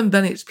 Alan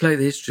Bennett's play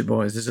The History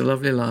Boys, there's a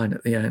lovely line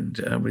at the end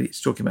where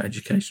it's talking about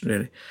education,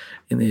 really,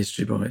 in The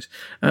History Boys.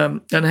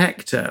 And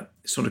Hector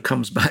sort of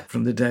comes back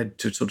from the dead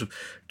to sort of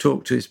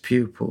talk to his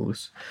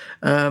pupils.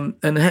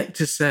 And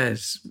Hector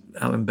says,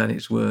 Alan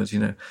Bennett's words,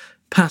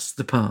 pass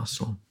the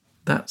parcel.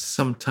 That's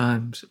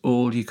sometimes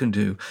all you can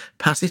do.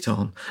 Pass it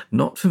on,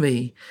 not for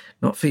me,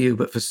 not for you,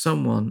 but for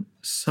someone,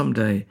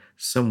 someday,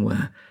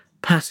 somewhere.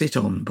 Pass it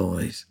on,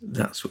 boys.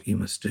 That's what you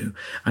must do.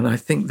 And I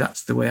think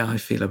that's the way I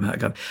feel about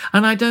gardening.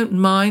 And I don't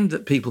mind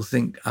that people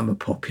think I'm a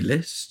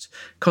populist,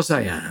 because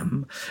I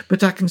am,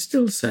 but I can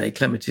still say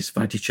Clematis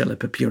Viticella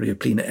Purpurea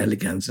Plena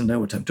Elegans and know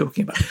what I'm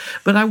talking about.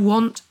 But I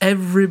want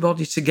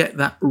everybody to get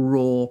that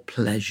raw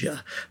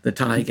pleasure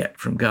that I get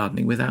from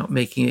gardening without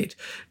making it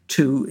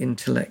too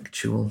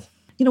intellectual.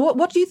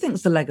 What do you think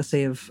is the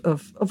legacy of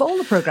all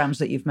the programmes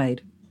that you've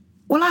made?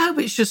 Well, I hope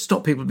it's just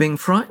stopped people being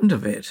frightened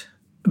of it.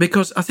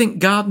 Because I think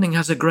gardening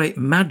has a great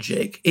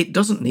magic. It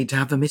doesn't need to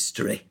have a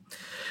mystery.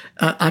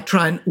 I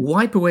try and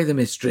wipe away the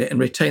mystery and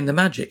retain the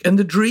magic. And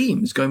the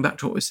dreams, going back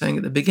to what we were saying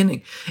at the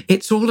beginning,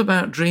 it's all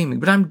about dreaming.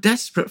 But I'm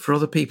desperate for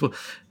other people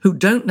who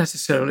don't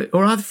necessarily,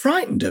 or are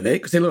frightened of it,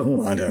 because they look,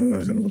 I don't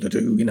know what to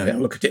do. I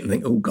look at it and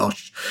think, oh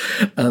gosh,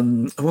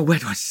 well, where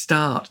do I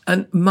start?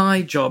 And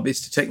my job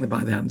is to take them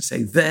by the hand and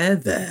say,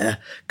 there,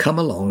 come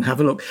along, have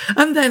a look,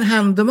 and then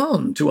hand them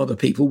on to other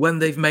people when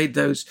they've made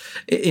those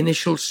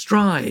initial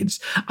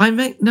strides. I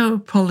make no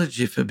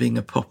apology for being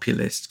a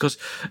populist, because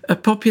a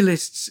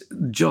populist's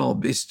job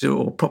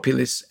or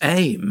populist's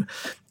aim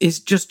is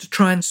just to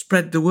try and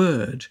spread the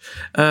word.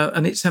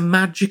 And it's a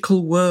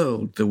magical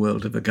world, the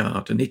world of a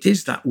garden. It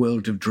is that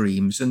world of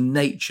dreams and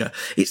nature.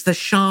 It's the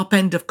sharp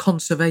end of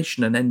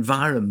conservation and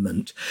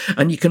environment.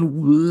 And you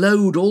can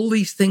load all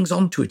these things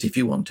onto it if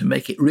you want to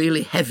make it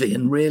really heavy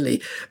and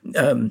really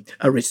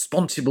a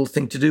responsible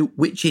thing to do,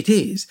 which it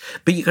is.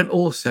 But you can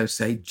also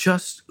say,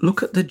 just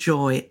look at the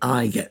joy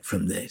I get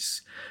from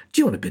this. Do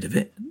you want a bit of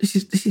it? This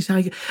is how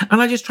you get.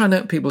 And I just try and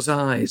open people's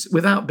eyes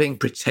without being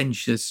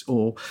pretentious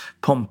or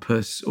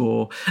pompous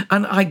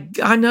and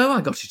I know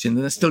I got it in,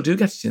 and I still do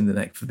get it in the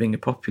neck for being a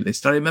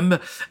populist. I remember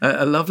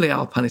a lovely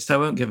alpinist, I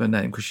won't give her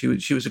name because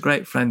she was a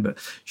great friend, but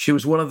she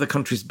was one of the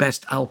country's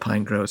best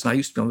alpine growers. And I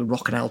used to be on the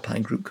Rock and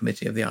Alpine Group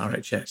Committee of the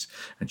RHS.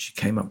 And she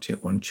came up to me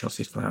at one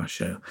Chelsea Flower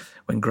Show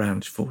when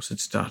Ground Force had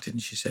started,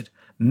 and she said,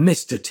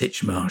 "Mr.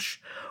 Titchmarsh,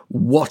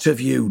 what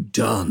have you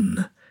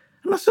done?"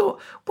 And I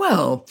thought,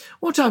 well,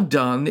 what I've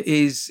done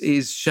is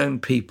shown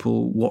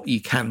people what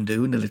you can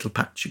do in a little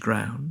patch of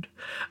ground.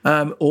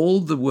 All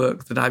the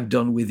work that I've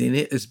done within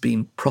it has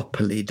been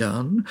properly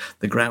done.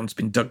 The ground's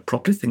been dug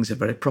properly. Things are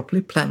very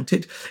properly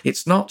planted.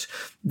 It's not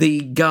the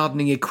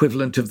gardening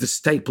equivalent of the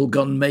staple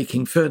gun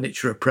making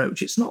furniture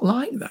approach. It's not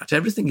like that.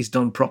 Everything is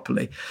done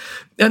properly.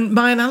 And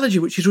my analogy,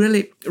 which is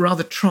really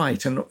rather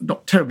trite and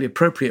not terribly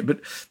appropriate, but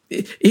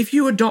if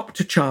you adopt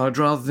a child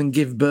rather than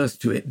give birth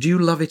to it, do you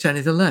love it any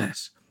the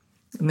less?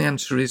 And the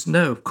answer is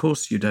no, of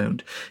course you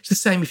don't. It's the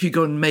same if you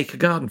go and make a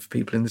garden for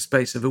people in the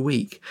space of a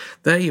week.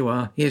 There you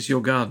are, here's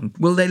your garden.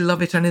 Will they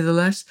love it any the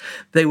less?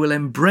 They will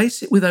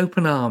embrace it with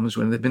open arms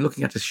when they've been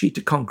looking at a sheet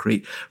of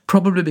concrete,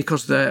 probably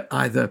because they're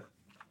either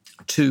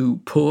too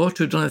poor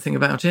to have done anything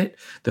about it,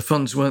 the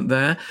funds weren't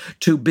there,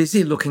 too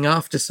busy looking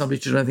after somebody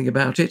to do anything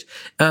about it,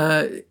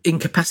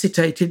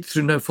 incapacitated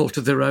through no fault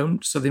of their own,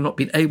 so they've not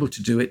been able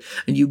to do it,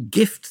 and you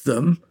gift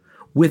them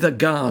with a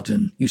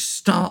garden. You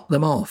start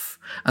them off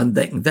and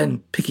they can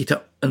then pick it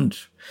up and,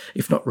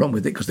 if not run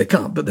with it, because they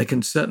can't, but they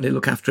can certainly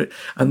look after it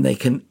and they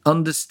can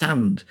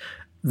understand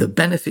the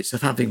benefits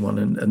of having one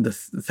and the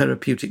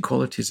therapeutic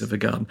qualities of a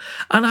garden.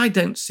 And I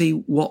don't see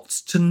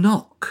what's to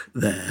knock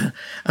there,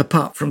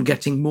 apart from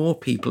getting more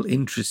people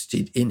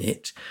interested in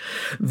it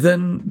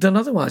than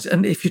otherwise.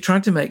 And if you're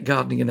trying to make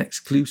gardening an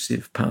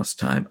exclusive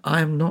pastime,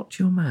 I am not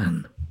your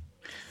man.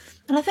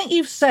 And I think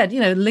you've said,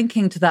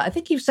 linking to that, I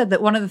think you've said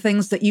that one of the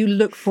things that you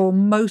look for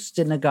most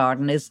in a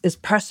garden is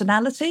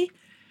personality,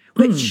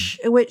 which,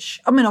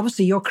 I mean,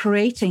 obviously you're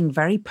creating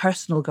very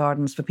personal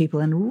gardens for people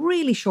in a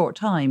really short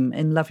time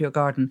in Love Your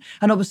Garden.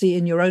 And obviously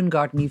in your own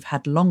garden, you've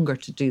had longer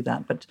to do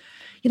that. But,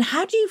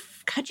 how do you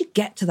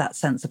get to that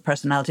sense of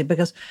personality?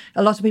 Because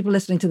a lot of people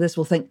listening to this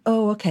will think,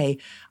 oh, okay,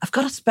 I've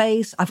got a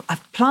space,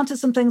 I've planted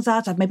some things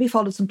out, I've maybe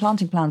followed some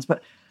planting plans,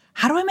 but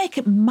how do I make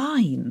it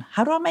mine?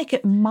 How do I make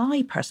it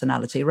my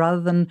personality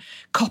rather than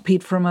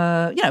copied from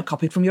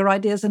your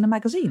ideas in a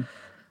magazine?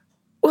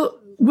 Well,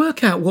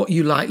 work out what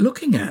you like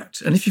looking at.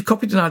 And if you've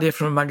copied an idea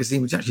from a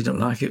magazine which actually don't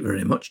like it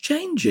very much,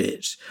 change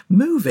it,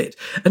 move it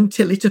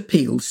until it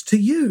appeals to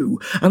you.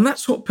 And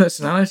that's what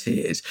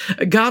personality is.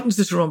 Gardens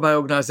that are run by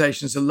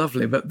organisations are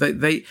lovely, but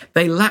they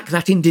lack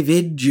that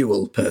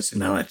individual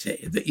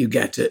personality that you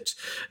get at,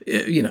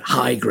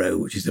 Highgrow,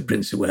 which is the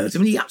Prince of Wales. I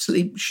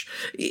mean,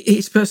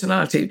 his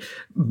personality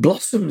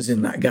blossoms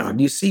in that garden.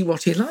 You see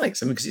what he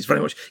likes. I mean, because it's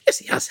very much, yes,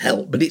 he has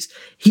help, but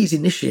he's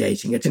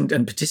initiating it and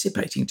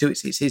participating to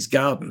it. It's his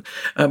garden.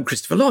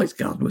 Christopher Lloyd's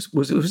garden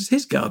was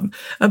his garden.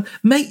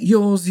 Make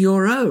yours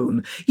your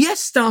own. Yes,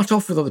 start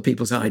off with other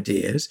people's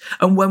ideas.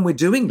 And when we're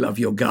doing Love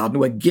Your Garden,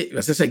 we're,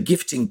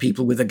 gifting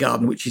people with a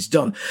garden which is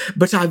done.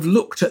 But I've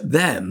looked at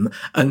them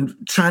and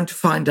try to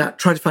find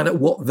out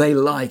what they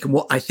like and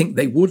what I think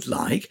they would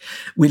like.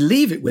 We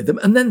leave it with them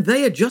and then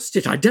they adjust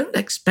it. I don't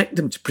expect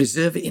them to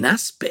preserve it in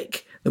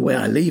aspic the way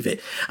I leave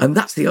it. And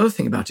that's the other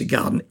thing about a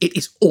garden. It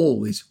is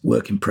always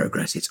work in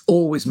progress. It's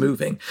always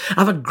moving.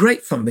 I've had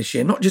great fun this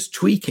year, not just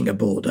tweaking a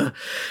border,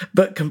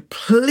 but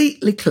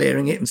completely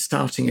clearing it and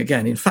starting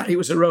again. In fact, it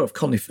was a row of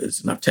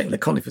conifers, and I've taken the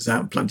conifers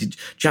out and planted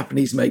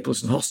Japanese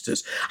maples and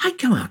hostas. I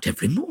go out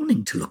every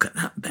morning to look at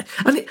that bed.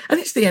 And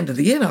it's the end of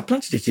the year. I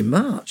planted it in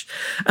March.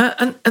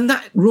 And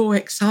that raw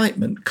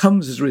excitement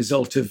comes as a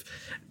result of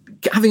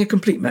having a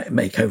complete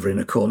makeover in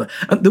a corner.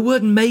 And the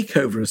word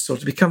makeover has sort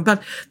of become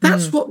bad.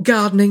 That's what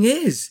gardening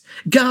is.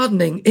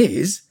 Gardening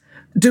is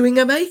doing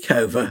a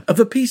makeover of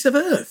a piece of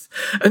earth.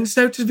 And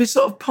so to be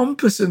sort of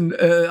pompous and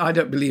I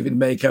don't believe in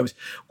makeovers,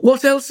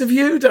 what else have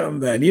you done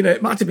then?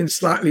 It might have been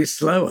slightly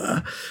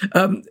slower.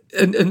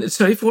 And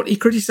so if what you're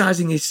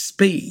criticising is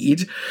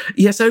speed,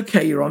 yes,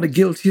 okay, you're on a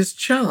guilty as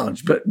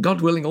charged, but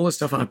God willing, all the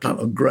stuff I plant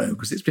will grow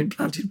because it's been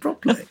planted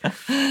properly.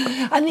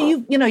 And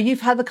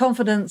you've had the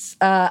confidence,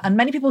 and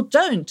many people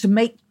don't, to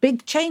make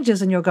big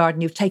changes in your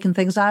garden. You've taken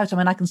things out. I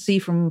mean, I can see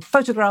from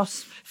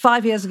photographs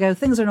 5 years ago,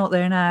 things are not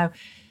there now.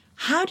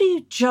 How do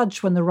you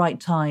judge when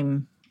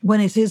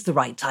it is the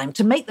right time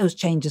to make those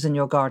changes in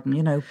your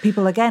garden?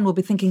 People again will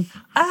be thinking,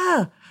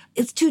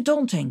 it's too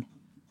daunting.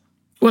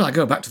 Well, I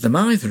go back to the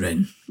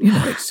mithering.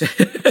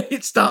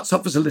 It starts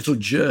off as a little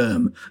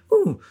germ.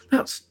 Oh,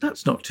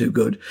 that's not too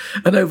good.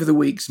 And over the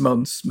weeks,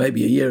 months,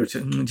 maybe a year or two,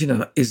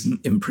 that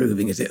isn't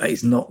improving, is it?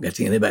 It's not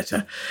getting any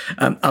better.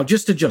 I'll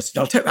just adjust it.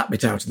 I'll take that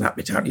bit out and that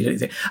bit out. You don't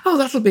think,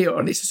 that'll be all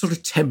right. It's a sort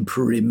of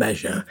temporary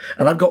measure.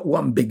 And I've got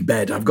one big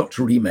bed I've got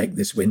to remake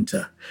this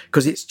winter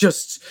because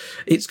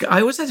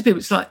I always say to people,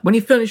 it's like when you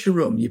furnish a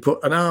room, you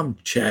put an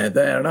armchair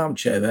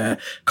there,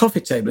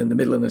 coffee table in the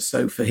middle and a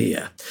sofa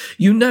here.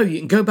 You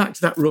can go back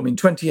to that room in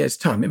 20 years'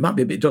 time. It might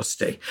be a bit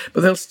dusty,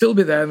 but they'll still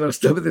be there and they'll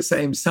still be the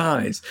same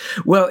size.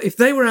 Well, if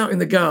they were out in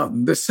the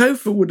garden, the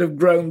sofa would have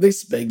grown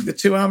this big. The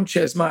two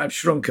armchairs might have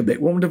shrunk a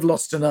bit. One would have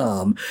lost an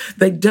arm.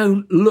 They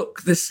don't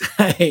look the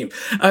same.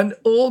 And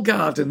all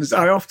gardens,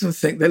 I often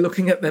think they're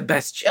looking at their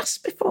best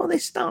just before they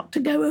start to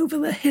go over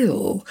the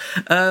hill.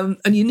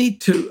 And you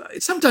need to,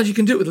 sometimes you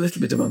can do it with a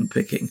little bit of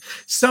unpicking.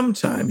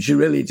 Sometimes you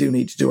really do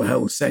need to do a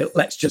wholesale,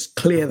 let's just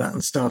clear that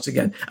and start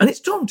again. And it's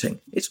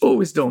daunting. It's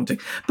always daunting.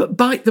 But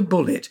bite the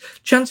bullet.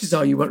 Chances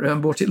are you won't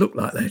remember what it looked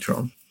like later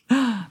on.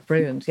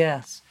 Brilliant,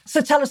 yes.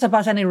 So tell us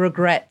about any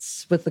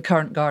regrets with the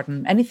current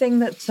garden. Anything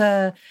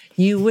that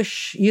you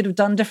wish you'd have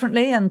done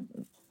differently,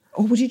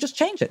 or would you just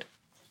change it?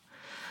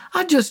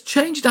 I just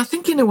changed. I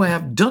think in a way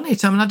I've done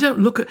it. I mean, I don't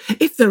look at,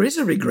 if there is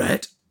a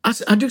regret,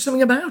 I do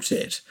something about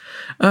it.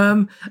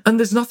 And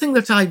there's nothing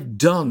that I've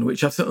done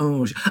which I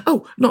thought,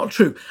 not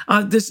true.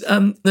 There's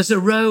a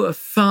row of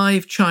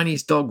 5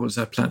 Chinese dogwoods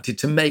I planted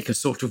to make a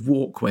sort of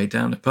walkway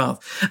down a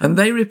path. And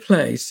they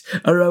replace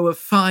a row of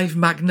 5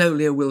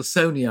 Magnolia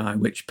wilsonii,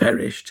 which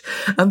perished.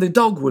 And the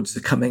dogwoods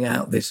are coming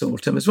out this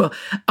autumn as well.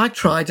 I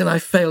tried and I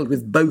failed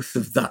with both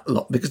of that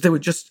lot because they were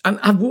just,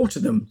 and I've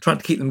watered them, trying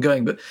to keep them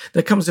going. But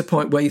there comes a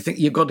point where you think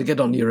you've got to get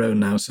on your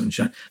own now,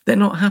 sunshine. They're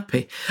not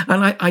happy.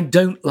 And I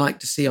don't like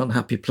to see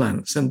unhappy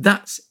plants, and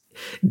that's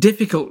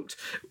difficult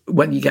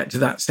when you get to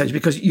that stage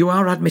because you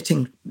are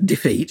admitting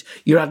defeat,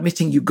 you're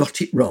admitting you got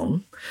it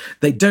wrong.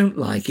 They don't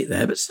like it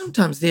there, but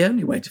sometimes the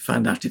only way to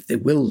find out if they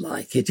will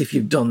like it, if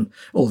you've done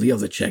all the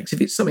other checks,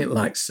 if it's something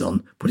like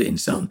sun, put it in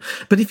sun.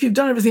 But if you've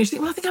done everything, you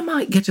think, well, I think I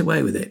might get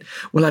away with it.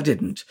 Well, I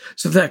didn't.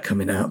 So they're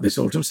coming out this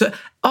autumn. So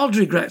odd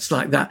regrets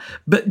like that.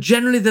 But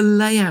generally the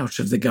layout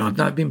of the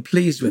garden I've been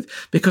pleased with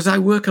because I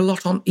work a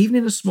lot on, even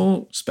in a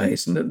small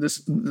space, and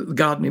the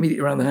garden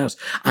immediately around the house,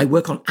 I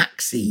work on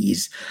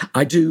axes.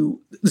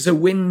 There's a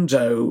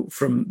window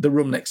from the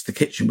room next to the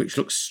kitchen which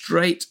looks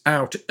straight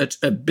out at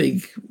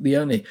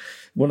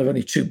one of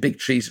only 2 big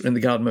trees that were in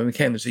the garden when we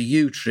came. There's a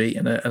yew tree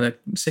and a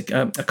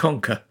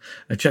conker,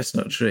 a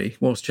chestnut tree,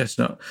 Morse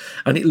chestnut.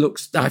 And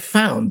I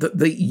found that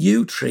the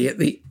yew tree at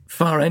the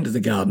far end of the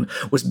garden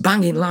was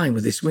bang in line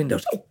with this window.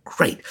 Oh,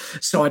 great.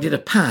 So I did a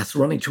path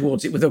running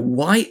towards it with a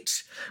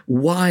white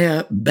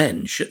wire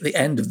bench at the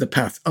end of the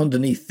path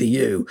underneath the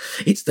yew.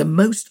 It's the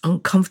most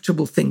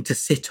uncomfortable thing to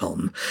sit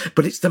on,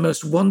 but it's the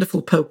most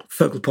wonderful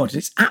focal point. And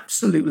it's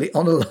absolutely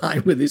on a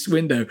line with this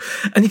window.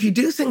 And if you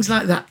do things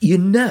like that, you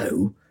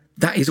know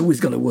that is always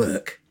going to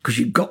work because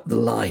you've got the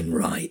line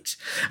right.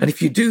 And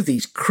if you do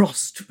these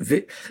crossed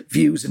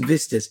views and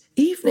vistas,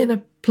 even in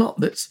a plot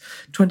that's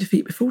 20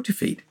 feet by 40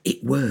 feet,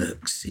 it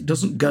works. It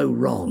doesn't go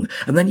wrong.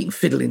 And then you can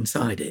fiddle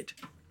inside it.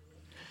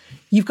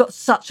 You've got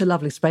such a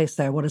lovely space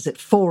there. What is it,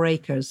 4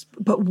 acres?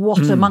 But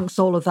what amongst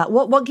all of that,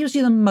 what gives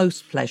you the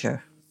most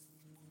pleasure?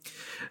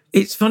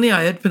 It's funny,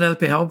 I had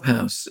Penelope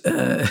Hobhouse.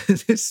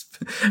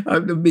 I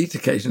meet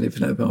occasionally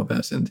Penelope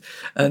Hobhouse,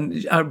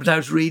 and I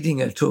was reading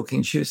her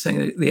talking. She was saying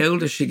that the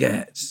older she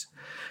gets,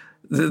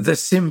 the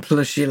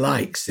simpler she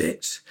likes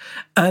it.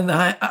 And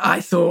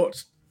I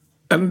thought,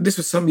 and this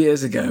was some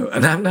years ago,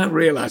 and I've now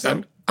realised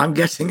I'm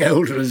getting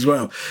older as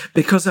well,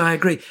 because I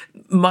agree.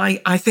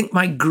 I think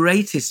my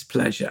greatest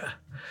pleasure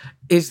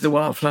is the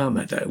wildflower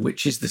meadow,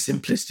 which is the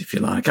simplest, if you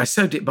like. I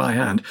sowed it by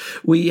hand.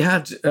 We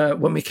had,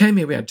 when we came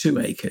here, we had 2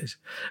 acres.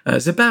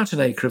 It's about 1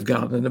 acre of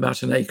garden and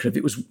about 1 acre of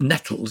it was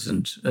nettles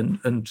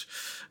and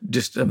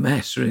just a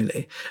mess,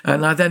 really.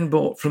 And I then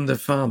bought from the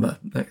farmer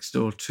next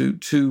door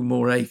 2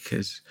 more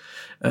acres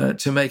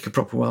to make a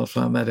proper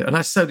wildflower meadow. And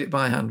I sowed it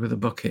by hand with a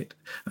bucket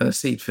and a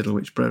seed fiddle,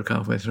 which broke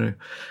halfway through.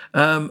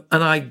 And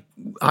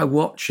I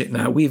watch it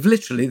now. We've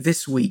literally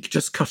this week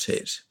just cut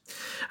it.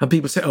 And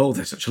people say, oh,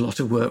 there's such a lot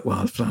of work,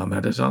 wildflower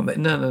meadows, aren't they?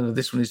 No,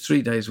 this one is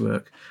 3 days'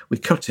 work. We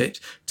cut it,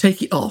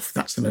 take it off,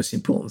 that's the most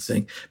important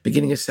thing,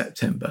 beginning of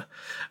September.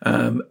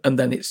 And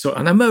then it's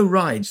and I mow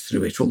rides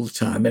through it all the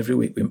time. Every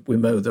week we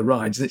mow the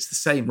rides, and it's the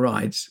same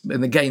rides.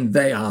 And again,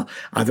 they are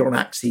either on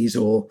axes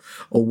or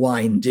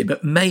windy,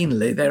 but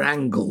mainly they're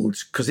angled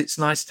because it's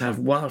nice to have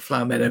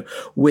wildflower meadow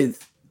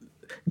with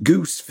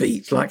goose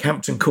feet like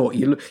Hampton Court.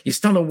 You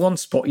stand on one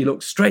spot, you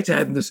look straight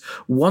ahead, and there's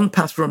one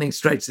path running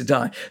straight to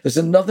die. There's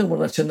another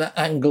one at an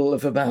angle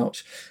of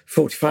about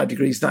 45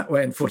 degrees that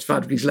way and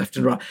 45 degrees left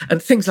and right.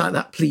 And things like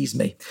that please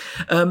me.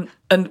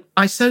 And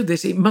I sowed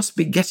this, it must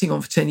be getting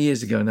on for 10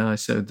 years ago now I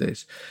sowed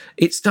this.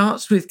 It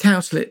starts with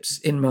cowslips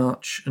in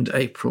March and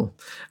April.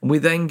 And we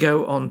then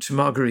go on to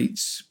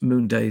marguerites,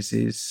 moon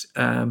daisies,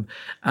 and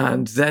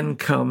then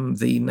come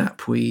the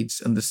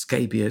knapweeds and the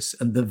scabious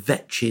and the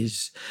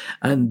vetches.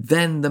 And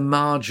then the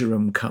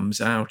marjoram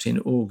comes out in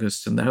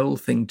August and the whole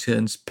thing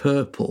turns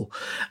purple.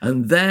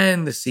 And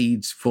then the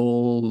seeds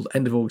fall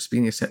end of August,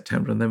 beginning of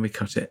September, and then we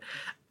cut it.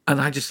 And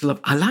I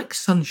like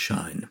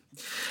sunshine.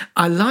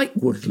 I like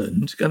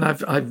woodland, and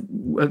I've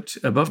worked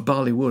above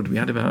Barley Wood. We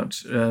had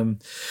about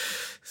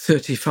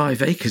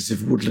 35 acres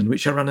of woodland,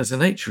 which I run as a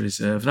nature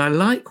reserve. And I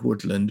like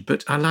woodland,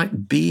 but I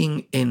like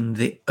being in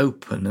the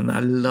open, and I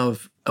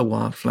love a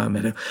wildflower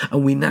meadow.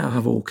 And we now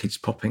have orchids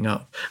popping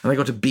up. And I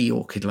got a bee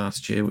orchid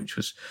last year, which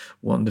was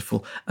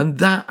wonderful. And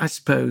that, I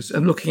suppose,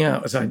 and looking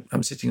out as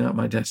I'm sitting at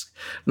my desk,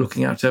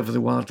 looking out over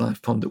the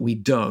wildlife pond that we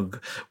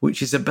dug,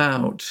 which is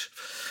about...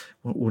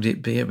 what would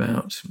it be,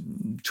 about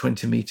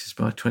 20 metres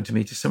by 20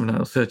 metres, something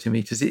like 30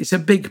 metres. It's a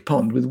big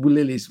pond with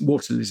lilies,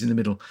 water lilies in the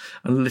middle,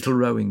 and a little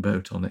rowing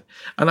boat on it.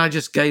 And I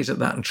just gaze at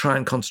that and try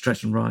and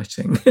concentrate on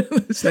writing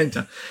at the same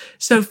time.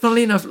 So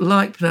funnily enough,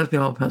 like Penelope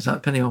Holthouse,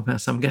 like Penny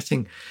Holthouse, I'm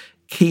getting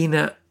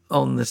keener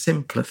on the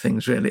simpler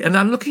things, really. And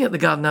I'm looking at the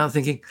garden now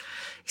thinking,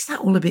 is that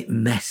all a bit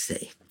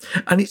messy?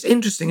 And it's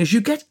interesting, as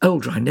you get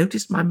older, I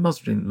noticed my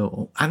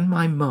mother-in-law and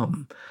my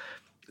mum,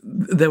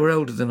 they were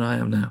older than I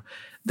am now,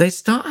 they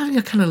start having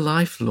a kind of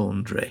life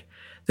laundry.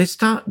 They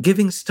start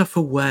giving stuff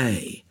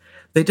away.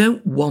 They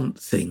don't want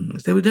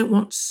things. They don't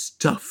want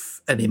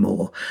stuff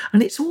anymore.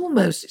 And it's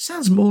almost, it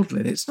sounds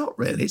maudlin. It's not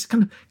really. It's a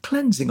kind of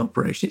cleansing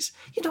operation. It's,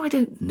 I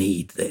don't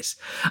need this.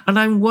 And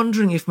I'm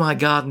wondering if my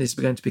garden is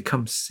going to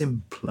become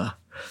simpler.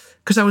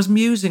 Because I was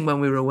musing when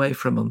we were away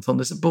for a month on,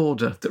 there's a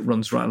border that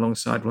runs right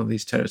alongside one of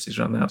these terraces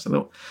around the house. I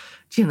thought,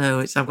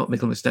 I've got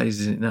Michaelmas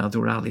daisies in it now. There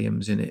were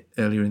alliums in it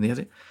earlier in the year.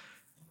 I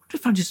wonder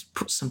if I just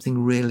put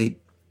something really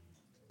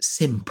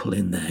simple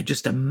in there,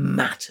 just a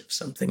mat of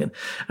something. And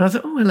I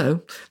thought, oh,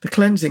 hello, the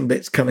cleansing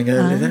bit's coming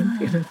early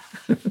then.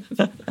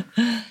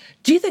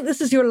 Do you think this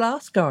is your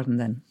last garden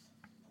then?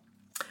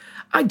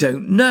 I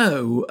don't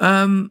know.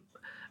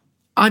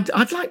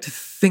 I'd like to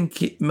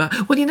think it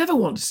might. Well, you never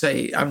want to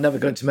say, I'm never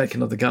going to make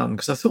another garden,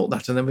 because I thought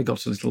that, and then we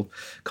got a little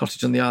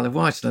cottage on the Isle of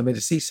Wight, and I made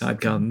a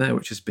seaside garden there,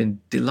 which has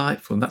been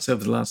delightful, and that's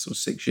over the last sort of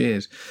 6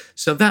 years.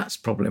 So that's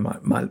probably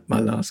my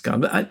last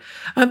garden. But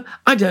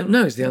I don't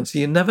know is the answer.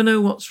 You never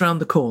know what's around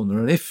the corner,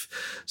 and if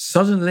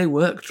suddenly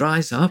work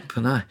dries up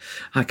and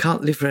I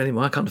can't live here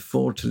anymore, I can't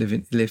afford to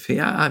live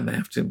here, I may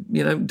have to,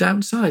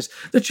 downsize.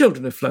 The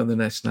children have flown the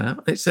nest now.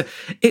 It's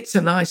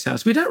a nice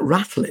house. We don't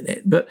rattle in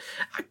it, but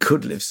I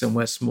could live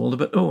somewhere smaller.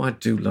 But I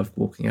do love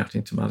walking out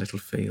into my little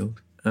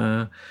field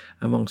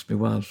amongst my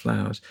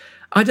wildflowers.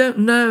 I don't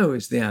know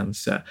is the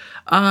answer.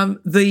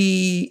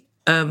 The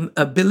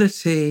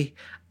ability,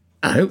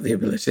 I hope the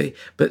ability,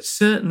 but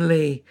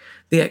certainly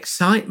the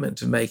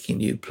excitement of making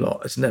new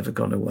plot has never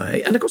gone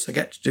away. And of course I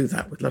get to do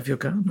that with Love Your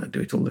Garden. I do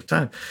it all the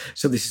time.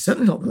 So this is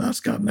certainly not the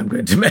last garden I'm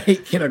going to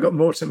make. I've got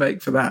more to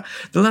make for that.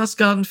 The last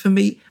garden for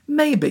me,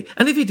 maybe.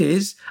 And if it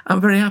is,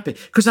 I'm very happy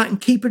because I can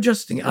keep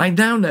adjusting it. I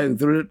now know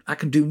that I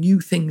can do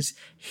new things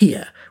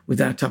here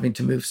without having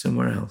to move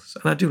somewhere else.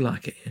 And I do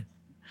like it here.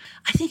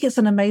 I think it's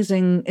an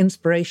amazing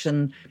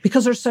inspiration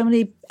because there's so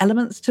many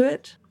elements to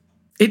it.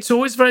 It's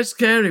always very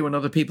scary when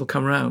other people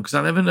come around because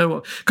I never know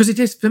what... Because it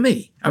is for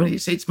me. I mean,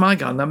 it's my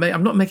garden.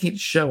 I'm not making it to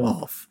show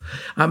off.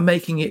 I'm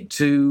making it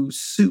to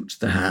suit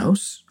the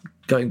house,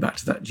 going back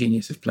to that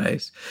genius of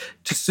place,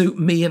 to suit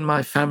me and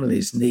my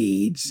family's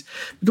needs,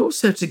 but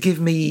also to give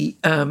me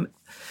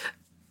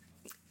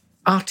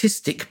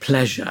artistic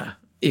pleasure,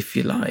 if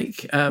you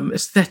like,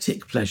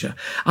 aesthetic pleasure.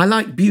 I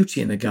like beauty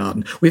in a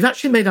garden. We've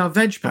actually made our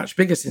veg patch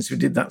bigger since we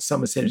did that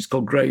summer series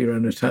called Grow Your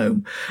Own at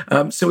Home.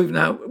 So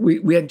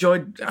we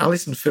enjoyed,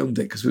 Alison filmed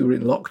it because we were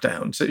in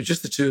lockdown. So it's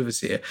just the two of us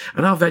here.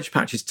 And our veg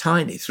patch is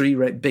tiny, 3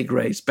 big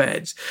raised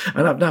beds.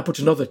 And I've now put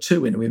another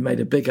 2 in and we've made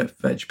a bigger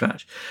veg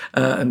patch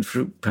and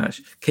fruit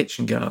patch,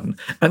 kitchen garden.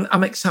 And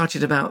I'm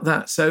excited about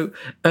that. So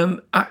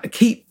I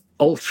keep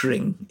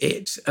altering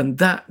it and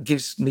that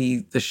gives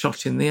me the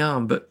shot in the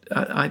arm. But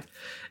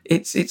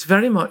It's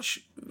very much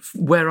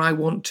where I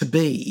want to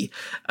be.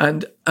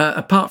 And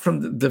apart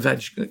from the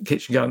veg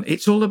kitchen garden,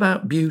 it's all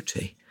about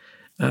beauty.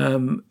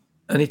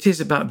 And it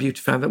is about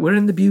beautifying that. We're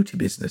in the beauty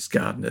business,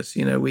 gardeners.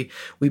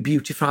 We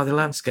beautify the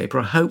landscape, or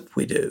I hope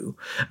we do.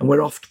 And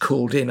we're oft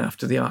called in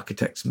after the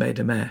architect's made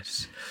a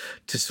mess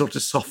to sort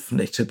of soften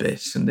it a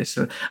bit.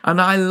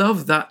 And I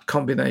love that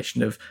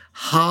combination of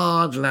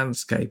hard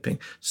landscaping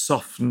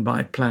softened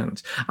by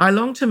plants. I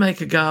long to make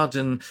a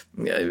garden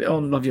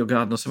on Love Your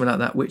Garden or something like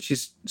that, which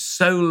is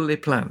solely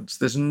plants.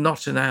 There's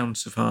not an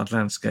ounce of hard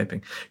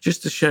landscaping,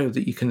 just to show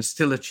that you can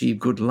still achieve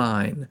good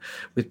line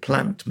with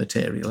plant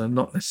material and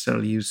not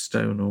necessarily use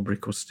stone or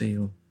brick or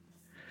steel.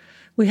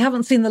 We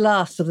haven't seen the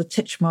last of the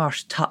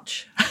Titchmarsh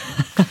touch.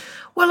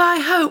 Well, I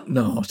hope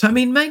not. I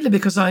mean, mainly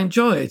because I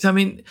enjoy it. I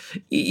mean,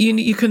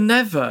 you can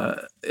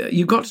never...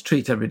 You've got to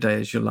treat every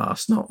day as your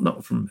last,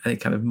 not from any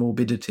kind of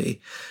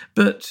morbidity,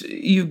 but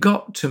you've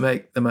got to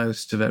make the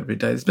most of every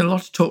day. There's been a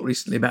lot of talk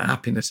recently about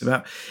happiness,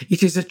 about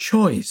it is a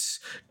choice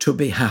to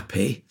be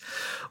happy.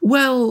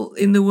 Well,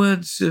 in the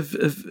words of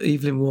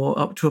Evelyn Waugh,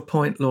 up to a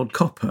point, Lord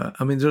Copper,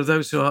 I mean, there are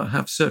those who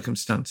have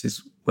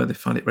circumstances where they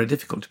find it very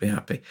difficult to be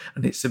happy,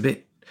 and it's a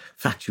bit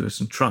fatuous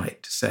and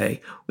trite to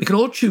say we can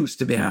all choose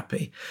to be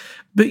happy,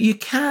 but you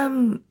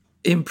can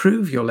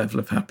improve your level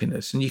of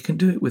happiness and you can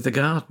do it with a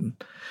garden,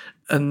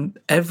 and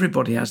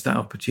everybody has that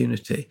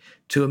opportunity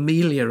to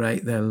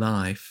ameliorate their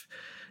life,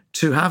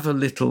 to have a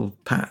little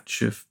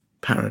patch of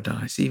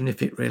paradise, even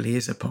if it really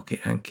is a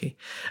pocket hanky.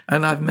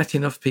 And I've met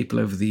enough people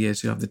over the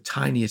years who have the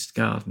tiniest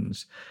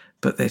gardens,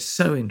 but they're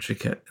so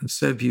intricate and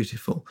so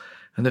beautiful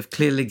and have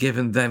clearly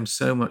given them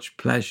so much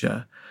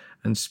pleasure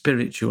and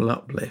spiritual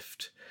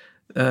uplift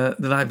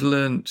that I've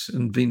learnt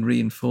and been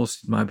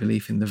reinforced in my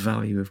belief in the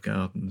value of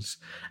gardens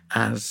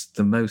as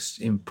the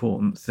most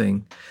important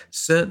thing,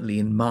 certainly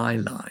in my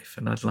life.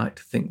 And I'd like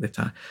to think that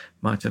I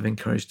might have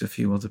encouraged a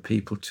few other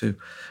people to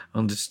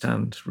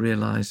understand,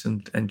 realise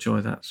and enjoy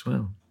that as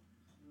well.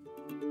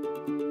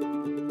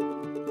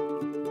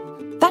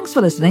 Thanks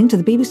for listening to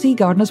the BBC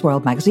Gardener's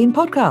World magazine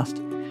podcast.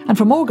 And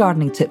for more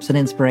gardening tips and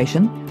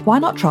inspiration, why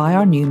not try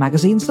our new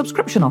magazine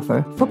subscription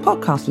offer for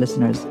podcast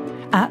listeners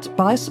at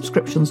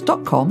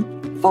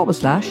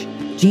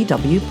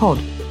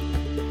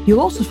buysubscriptions.com/GWPod. You'll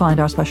also find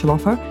our special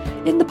offer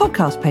in the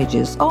podcast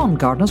pages on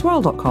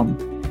gardenersworld.com,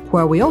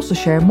 where we also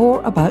share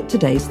more about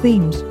today's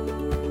themes.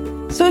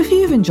 So if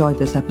you've enjoyed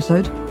this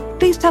episode,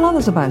 please tell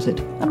others about it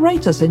and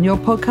rate us in your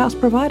podcast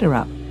provider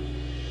app.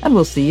 And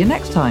we'll see you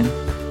next time.